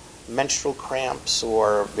menstrual cramps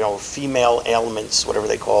or female ailments, whatever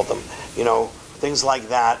they called them, things like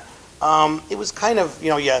that, it was kind of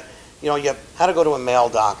you had to go to a male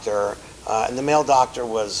doctor, and the male doctor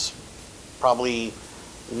was probably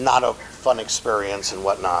not a fun experience and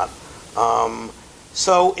whatnot.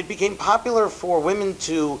 So it became popular for women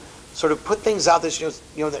to sort of put things out there,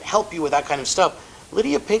 that help you with that kind of stuff.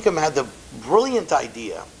 Lydia Pinkham had the brilliant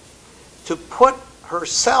idea to put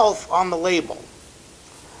herself on the label,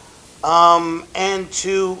 and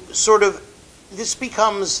to sort of, this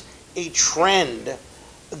becomes a trend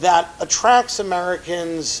that attracts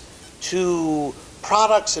Americans to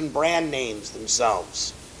products and brand names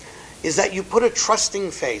themselves, is that you put a trusting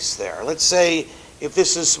face there. Let's say if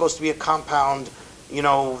this is supposed to be a compound,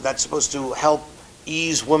 that's supposed to help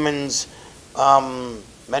ease women's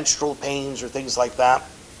menstrual pains or things like that.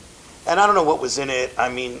 And I don't know what was in it. I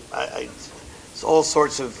mean, it's all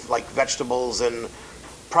sorts of like vegetables and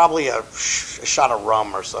probably a shot of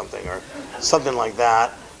rum or something like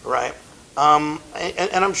that, right? And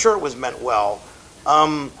I'm sure it was meant well.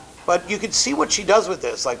 But you could see what she does with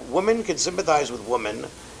this. Like, women can sympathize with women.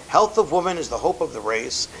 Health of woman is the hope of the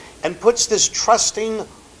race, and puts this trusting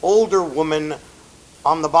older woman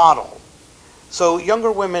on the bottle. So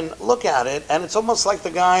younger women look at it, and it's almost like the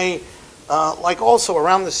guy, like also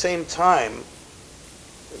around the same time,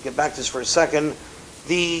 I'll get back to this for a second,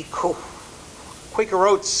 the Quaker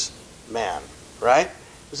Oats man, right?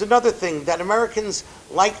 There's another thing, that Americans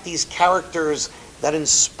like these characters that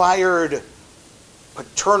inspired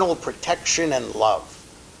paternal protection and love,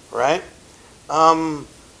 right?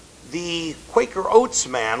 The Quaker Oats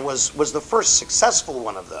man was the first successful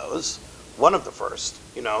one of those, one of the first,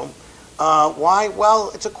 Why?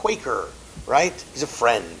 Well, it's a Quaker, right? He's a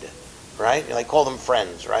friend, right? They call them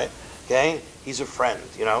friends, right? Okay? He's a friend,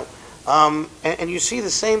 And you see the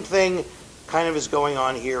same thing kind of is going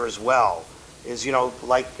on here as well. Is,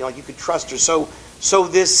 like you could trust her. So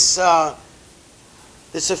this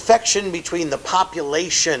affection between the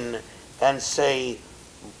population and, say,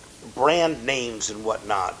 brand names and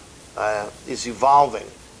whatnot is evolving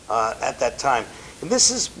at that time. And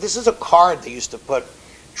this is a card they used to put,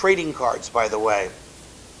 trading cards, by the way.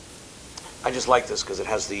 I just like this because it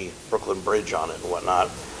has the Brooklyn Bridge on it and whatnot.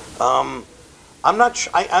 I'm not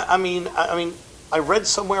sure. I mean, I read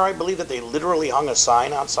somewhere, I believe, that they literally hung a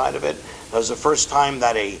sign outside of it. That was the first time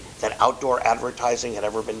that outdoor advertising had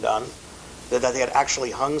ever been done. That they had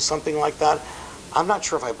actually hung something like that. I'm not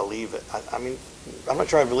sure if I believe it. I'm not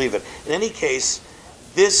sure I believe it. In any case,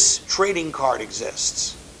 this trading card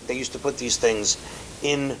exists. They used to put these things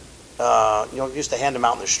in, used to hand them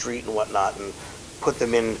out in the street and whatnot, and put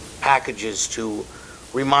them in packages to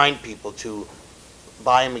remind people to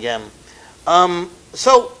buy them again.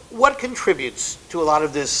 So what contributes to a lot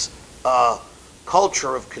of this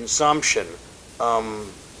culture of consumption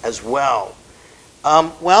as well?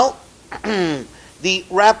 Well, the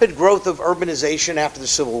rapid growth of urbanization after the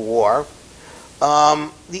Civil War,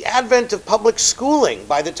 the advent of public schooling.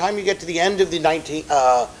 By the time you get to the end of the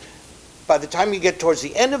by the time you get towards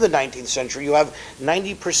the end of the 19th century, you have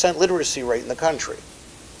 90% literacy rate in the country.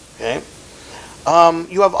 Okay,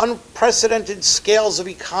 you have unprecedented scales of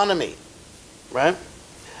economy, right?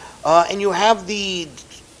 And you have the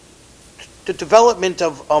development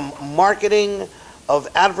of marketing, of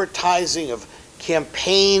advertising, of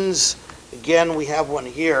campaigns. Again, we have one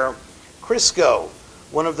here. Crisco,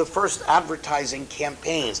 one of the first advertising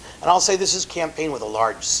campaigns. And I'll say this is campaign with a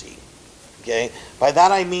large C. Okay? By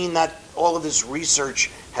that I mean that all of this research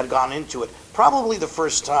had gone into it. Probably the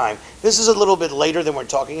first time. This is a little bit later than we're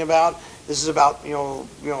talking about. This is about, like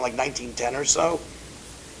 1910 or so.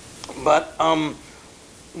 But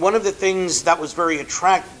one of the things that was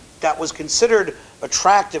that was considered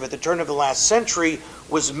attractive at the turn of the last century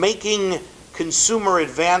was making consumer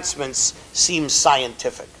advancements seem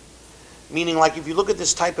scientific. Meaning, like, if you look at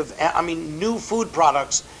this type of, new food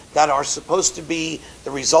products that are supposed to be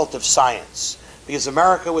the result of science, because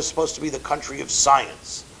America was supposed to be the country of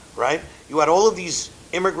science, right? You had all of these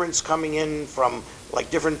immigrants coming in from,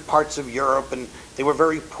 like, different parts of Europe, and they were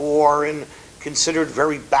very poor, and considered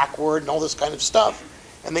very backward and all this kind of stuff.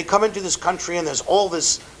 And they come into this country and there's all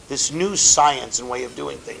this new science and way of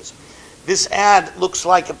doing things. This ad looks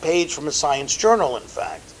like a page from a science journal, in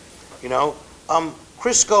fact. You know,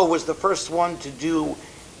 Crisco was the first one to do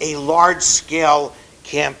a large-scale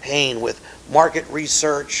campaign with market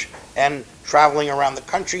research and traveling around the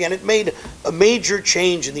country, and it made a major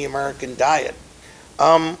change in the American diet.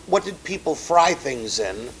 What did people fry things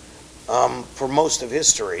in for most of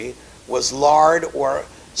history was lard or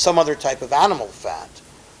some other type of animal fat.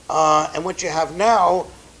 And what you have now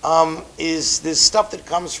is this stuff that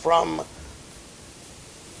comes from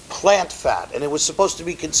plant fat, and it was supposed to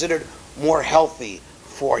be considered more healthy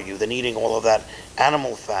for you than eating all of that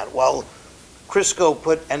animal fat. Well, Crisco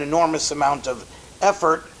put an enormous amount of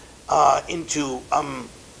effort into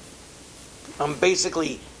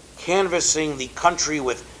basically canvassing the country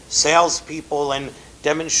with salespeople and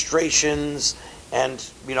demonstrations,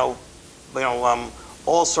 and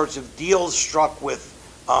all sorts of deals struck with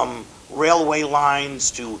railway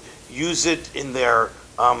lines to use it in their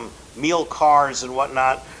meal cars and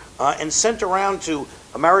whatnot, and sent around to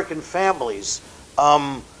American families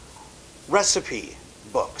recipe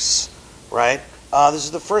books, right? This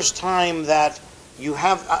is the first time that you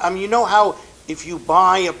have, you know how if you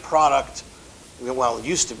buy a product, well, it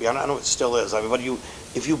used to be, I don't know if it still is, but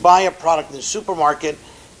if you buy a product in the supermarket,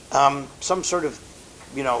 some sort of,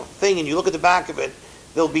 thing, and you look at the back of it,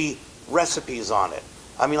 there'll be recipes on it.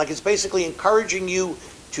 Like it's basically encouraging you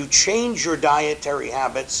to change your dietary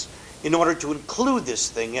habits in order to include this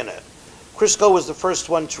thing in it. Crisco was the first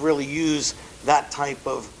one to really use that type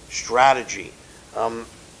of strategy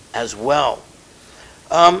as well.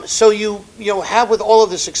 So you have, with all of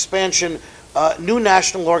this expansion, new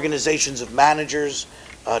national organizations of managers,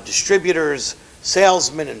 distributors,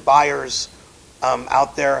 salesmen, and buyers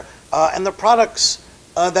out there, and the products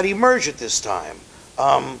that emerge at this time.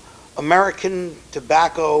 American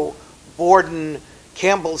Tobacco, Borden,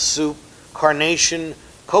 Campbell's Soup, Carnation,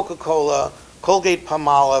 Coca-Cola,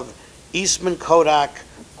 Colgate-Palmolive, Eastman Kodak,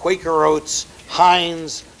 Quaker Oats,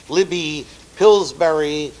 Heinz, Libby,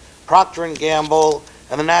 Pillsbury, Procter & Gamble,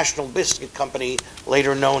 and the National Biscuit Company,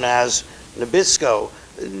 later known as Nabisco,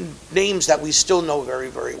 names that we still know very,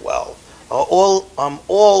 very well.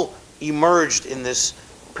 All emerged in this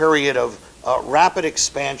period of rapid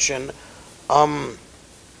expansion,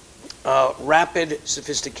 rapid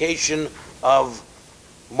sophistication of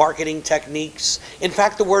marketing techniques. In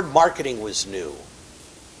fact, the word marketing was new.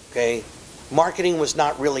 Okay, marketing was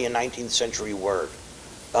not really a 19th century word.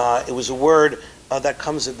 It was a word that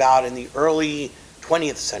comes about in the early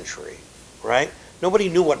 20th century, right? Nobody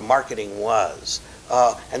knew what marketing was,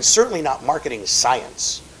 and certainly not marketing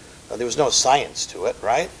science. There was no science to it,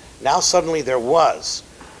 right? Now suddenly there was.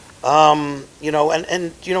 And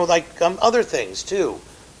other things too.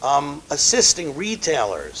 Assisting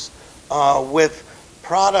retailers with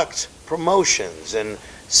product promotions and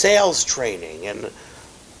sales training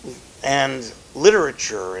and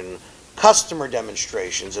literature and customer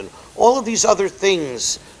demonstrations, and all of these other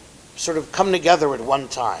things sort of come together at one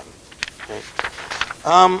time. Okay.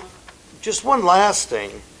 Just one last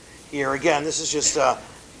thing here. Again, this is just,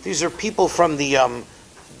 these are people from the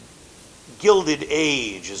Gilded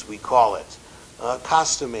Age, as we call it,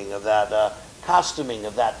 costuming of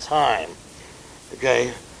that time.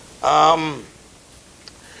 Okay.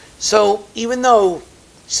 So even though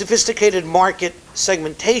sophisticated market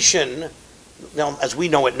segmentation, as we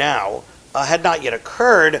know it now, had not yet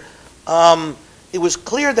occurred, it was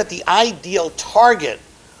clear that the ideal target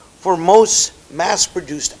for most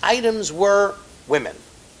mass-produced items were women.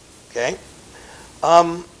 Okay?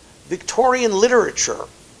 Victorian literature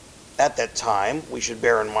at that time, we should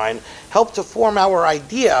bear in mind, helped to form our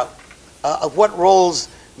idea of what roles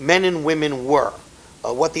men and women were,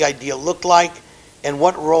 what the ideal looked like, and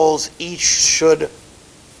what roles each should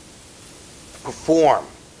perform.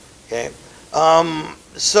 Okay?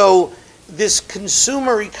 So this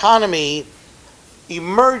consumer economy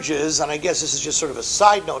emerges, and I guess this is just sort of a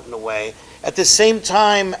side note in a way, at the same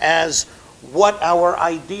time as what our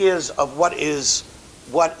ideas of what is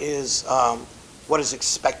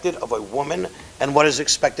expected of a woman and what is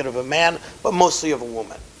expected of a man, but mostly of a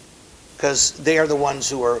woman, because they are the ones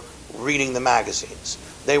who are reading the magazines.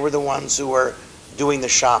 They were the ones who are doing the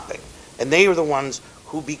shopping, and they are the ones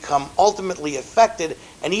who become ultimately affected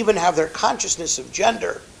and even have their consciousness of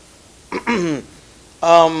gender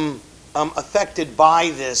affected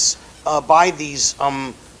by this, by these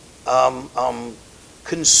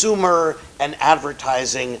consumer and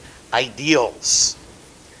advertising ideals.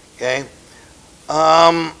 Okay,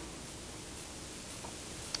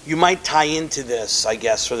 you might tie into this, I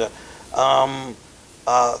guess, for the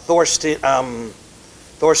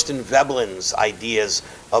Thorsten Veblen's ideas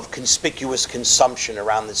of conspicuous consumption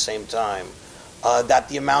around the same time, that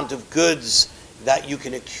the amount of goods that you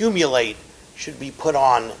can accumulate should be put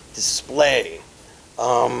on display,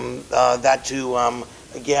 that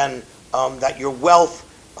your wealth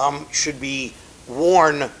should be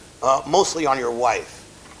worn mostly on your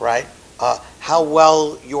wife, right? How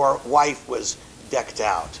well your wife was decked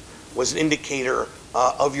out was an indicator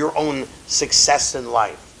of your own success in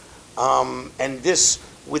life. And this,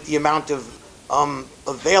 with the amount of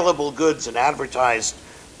available goods and advertised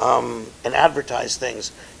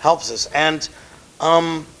things, helps us. And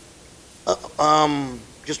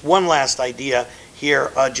just one last idea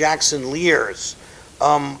here. Jackson Lears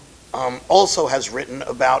also has written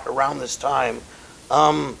about, around this time,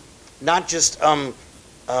 not just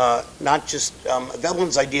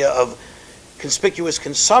Veblen's idea of conspicuous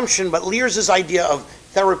consumption, but Lears's idea of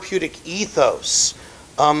therapeutic ethos,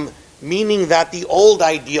 meaning that the old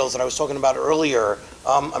ideals that I was talking about earlier,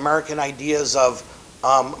 American ideas of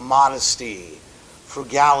modesty,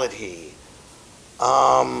 frugality,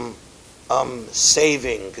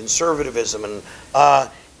 saving, conservatism, and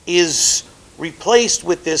is replaced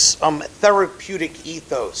with this therapeutic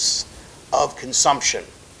ethos of consumption.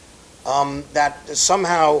 That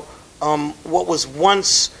somehow what was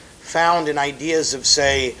once found in ideas of,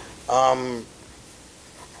 say,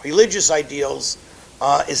 religious ideals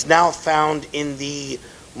is now found in the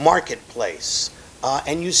marketplace.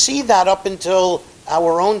 And you see that up until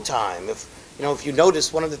our own time. If you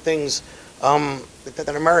notice, one of the things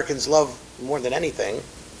that Americans love more than anything,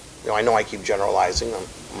 I know I keep generalizing,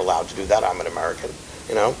 I'm allowed to do that, I'm an American,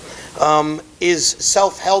 is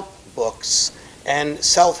self-help books and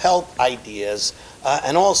self-help ideas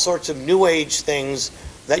and all sorts of new age things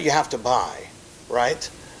that you have to buy, right?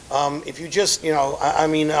 If you just,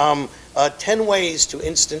 10 ways to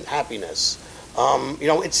instant happiness.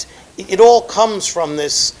 It all comes from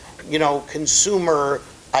this, consumer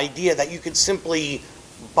idea that you could simply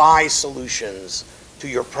buy solutions to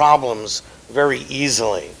your problems very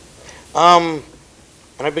easily. And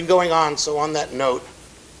I've been going on, so on that note,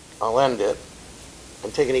 I'll end it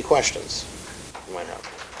and take any questions you might have.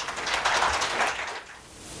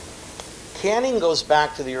 Canning goes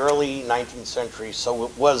back to the early 19th century, so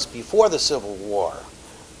it was before the Civil War,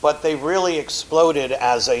 but they really exploded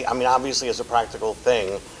as obviously as a practical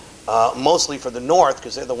thing, mostly for the North,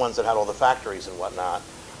 because they're the ones that had all the factories and whatnot.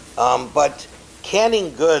 But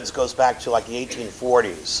canning goods goes back to like the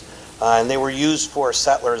 1840s, and they were used for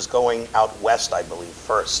settlers going out west, I believe,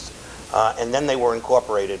 first. And then they were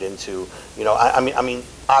incorporated into,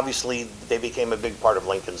 obviously they became a big part of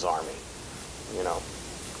Lincoln's army,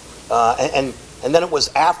 and then it was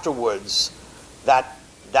afterwards that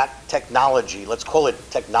technology, let's call it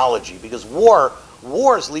technology, because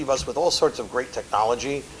wars leave us with all sorts of great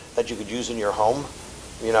technology that you could use in your home,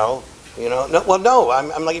 I'm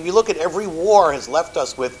like, if you look at every war has left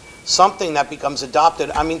us with something that becomes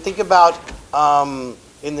adopted. Think about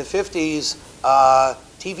in the 50s,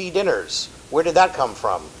 TV dinners. Where did that come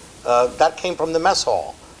from? That came from the mess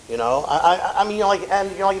hall. If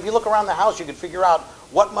you look around the house, you could figure out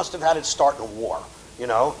what must have had its start in a war. In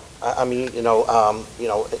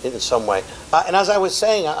some way. And as I was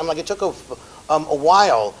saying, it took a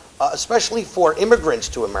while, especially for immigrants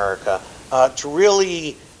to America, to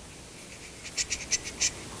really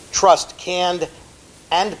trust canned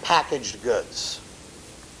and packaged goods.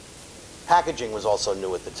 Packaging was also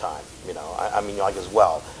new at the time, as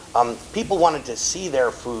well. People wanted to see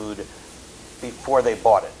their food before they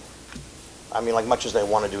bought it. Much as they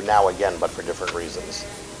want to do now again, but for different reasons.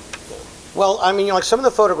 Yeah. Well, some of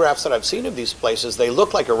the photographs that I've seen of these places, they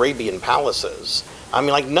look like Arabian palaces.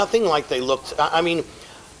 Nothing like they looked.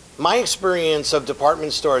 My experience of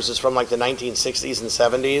department stores is from like the 1960s and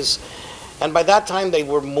 70s, and by that time they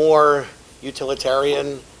were more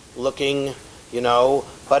utilitarian looking,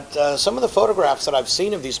 But some of the photographs that I've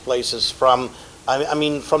seen of these places from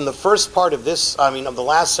the first part of this, of the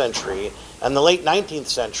last century and the late 19th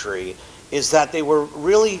century, is that they were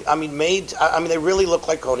really, they really look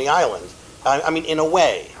like Coney Island, in a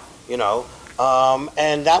way,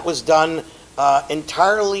 and that was done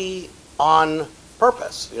entirely on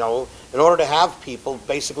purpose, in order to have people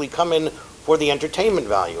basically come in for the entertainment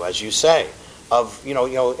value, as you say, of,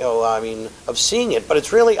 of seeing it. But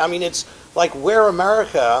it's really, it's like where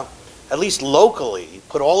America, at least locally,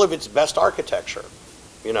 put all of its best architecture,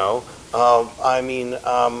 all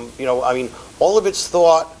of its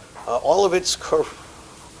thought, all of its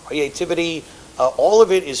creativity, all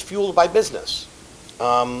of it is fueled by business,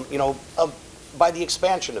 by the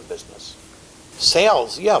expansion of business.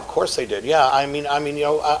 Sales, yeah, of course they did. Yeah,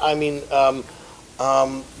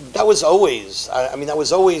 that was always, that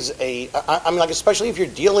was always like, especially if you're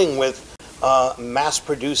dealing with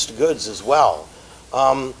mass-produced goods as well.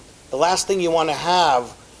 The last thing you want to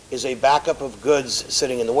have is a backup of goods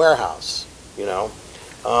sitting in the warehouse, you know.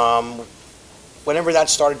 Whenever that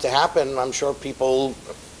started to happen, I'm sure people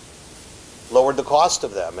lowered the cost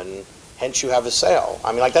of them, and hence you have a sale.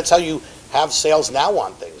 I mean, like, that's how you have sales now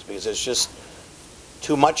on things, because it's just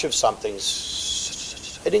too much of something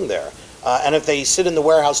sitting there. And if they sit in the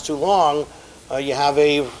warehouse too long, you have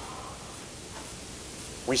a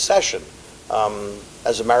recession,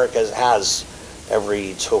 as America has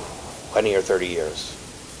every 20 or 30 years.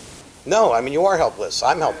 No, I mean, you are helpless.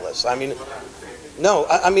 I'm helpless. I mean, no,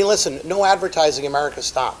 listen, no advertising, America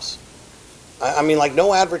stops. Like,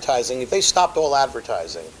 no advertising. If they stopped all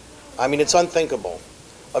advertising, it's unthinkable.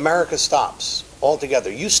 America stops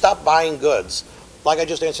altogether. You stop buying goods. Like I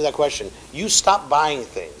just answered that question. You stop buying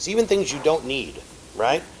things, even things you don't need,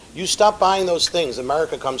 right? You stop buying those things,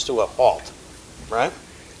 America comes to a halt, right?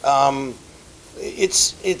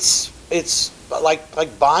 It's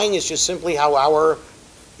like buying is just simply how our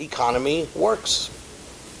economy works.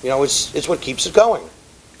 You know, it's what keeps it going.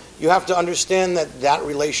 You have to understand that that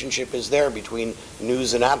relationship is there between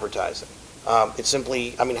news and advertising. It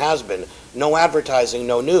simply, has been. No advertising,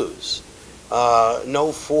 no news.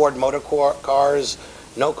 No Ford motor cars,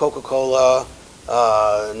 no Coca-Cola,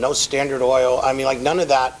 no Standard Oil. Like, none of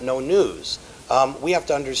that, no news. We have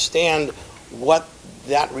to understand what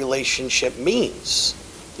that relationship means,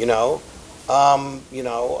 you know.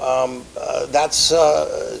 That's,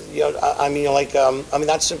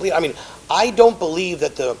 that's simply, I don't believe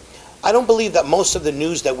that most of the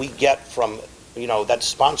news that we get from, that's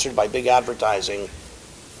sponsored by big advertising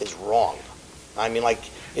is wrong. It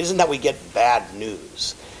isn't that we get bad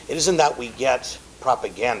news. It isn't that we get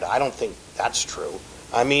propaganda. I don't think that's true.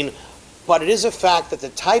 But it is a fact that the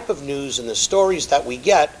type of news and the stories that we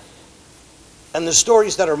get and the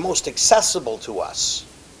stories that are most accessible to us,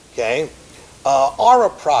 okay, are a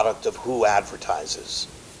product of who advertises,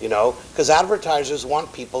 because advertisers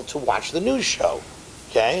want people to watch the news show,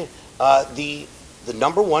 okay? The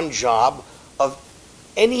number one job of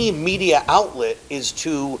any media outlet is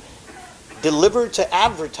to deliver to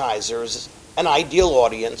advertisers an ideal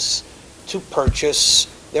audience to purchase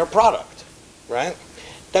their product, right?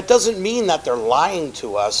 That doesn't mean that they're lying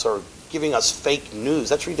to us or giving us fake news.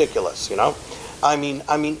 That's ridiculous,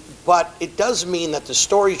 but it does mean that the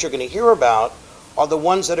stories you're going to hear about are the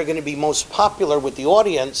ones that are going to be most popular with the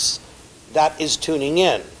audience that is tuning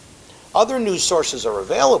in. Other news sources are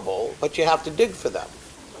available, but you have to dig for them.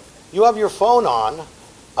 You have your phone on,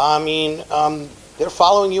 they're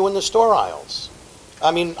following you in the store aisles.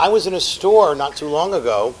 I was in a store not too long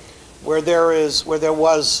ago where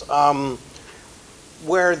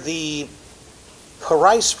the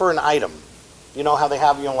price for an item, how they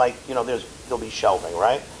have, there'll be shelving,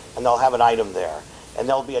 right? And they'll have an item there. And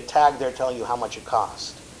there'll be a tag there telling you how much it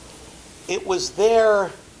cost. It was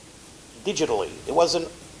there digitally. It wasn't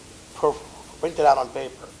printed out on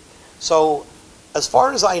paper. So, as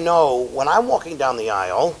far as I know, when I'm walking down the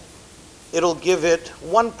aisle, it'll give it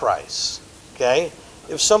one price, okay?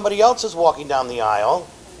 If somebody else is walking down the aisle,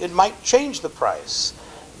 it might change the price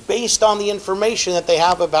based on the information that they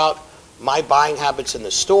have about my buying habits in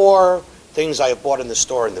the store, things I have bought in the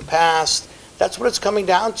store in the past. That's what it's coming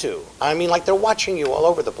down to. Like, they're watching you all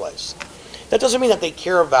over the place. That doesn't mean that they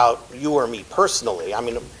care about you or me personally. Like,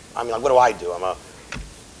 what do I do? I'm a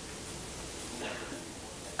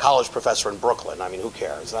college professor in Brooklyn. Who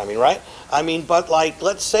cares? Right? But, like,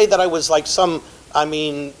 let's say that I was like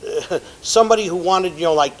somebody who wanted,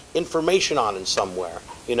 information on in somewhere,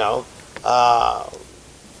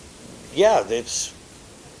 yeah,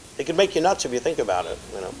 it can make you nuts if you think about it,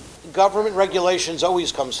 Government regulations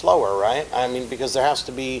always come slower, right? Because there has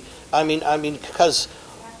to be, because,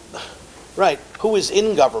 right, who is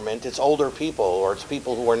in government? It's older people, or it's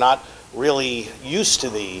people who are not really used to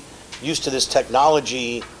this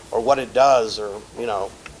technology or what it does, or,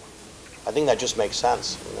 I think that just makes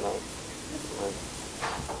sense,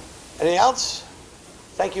 Anything else?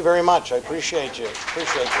 Thank you very much. I appreciate you.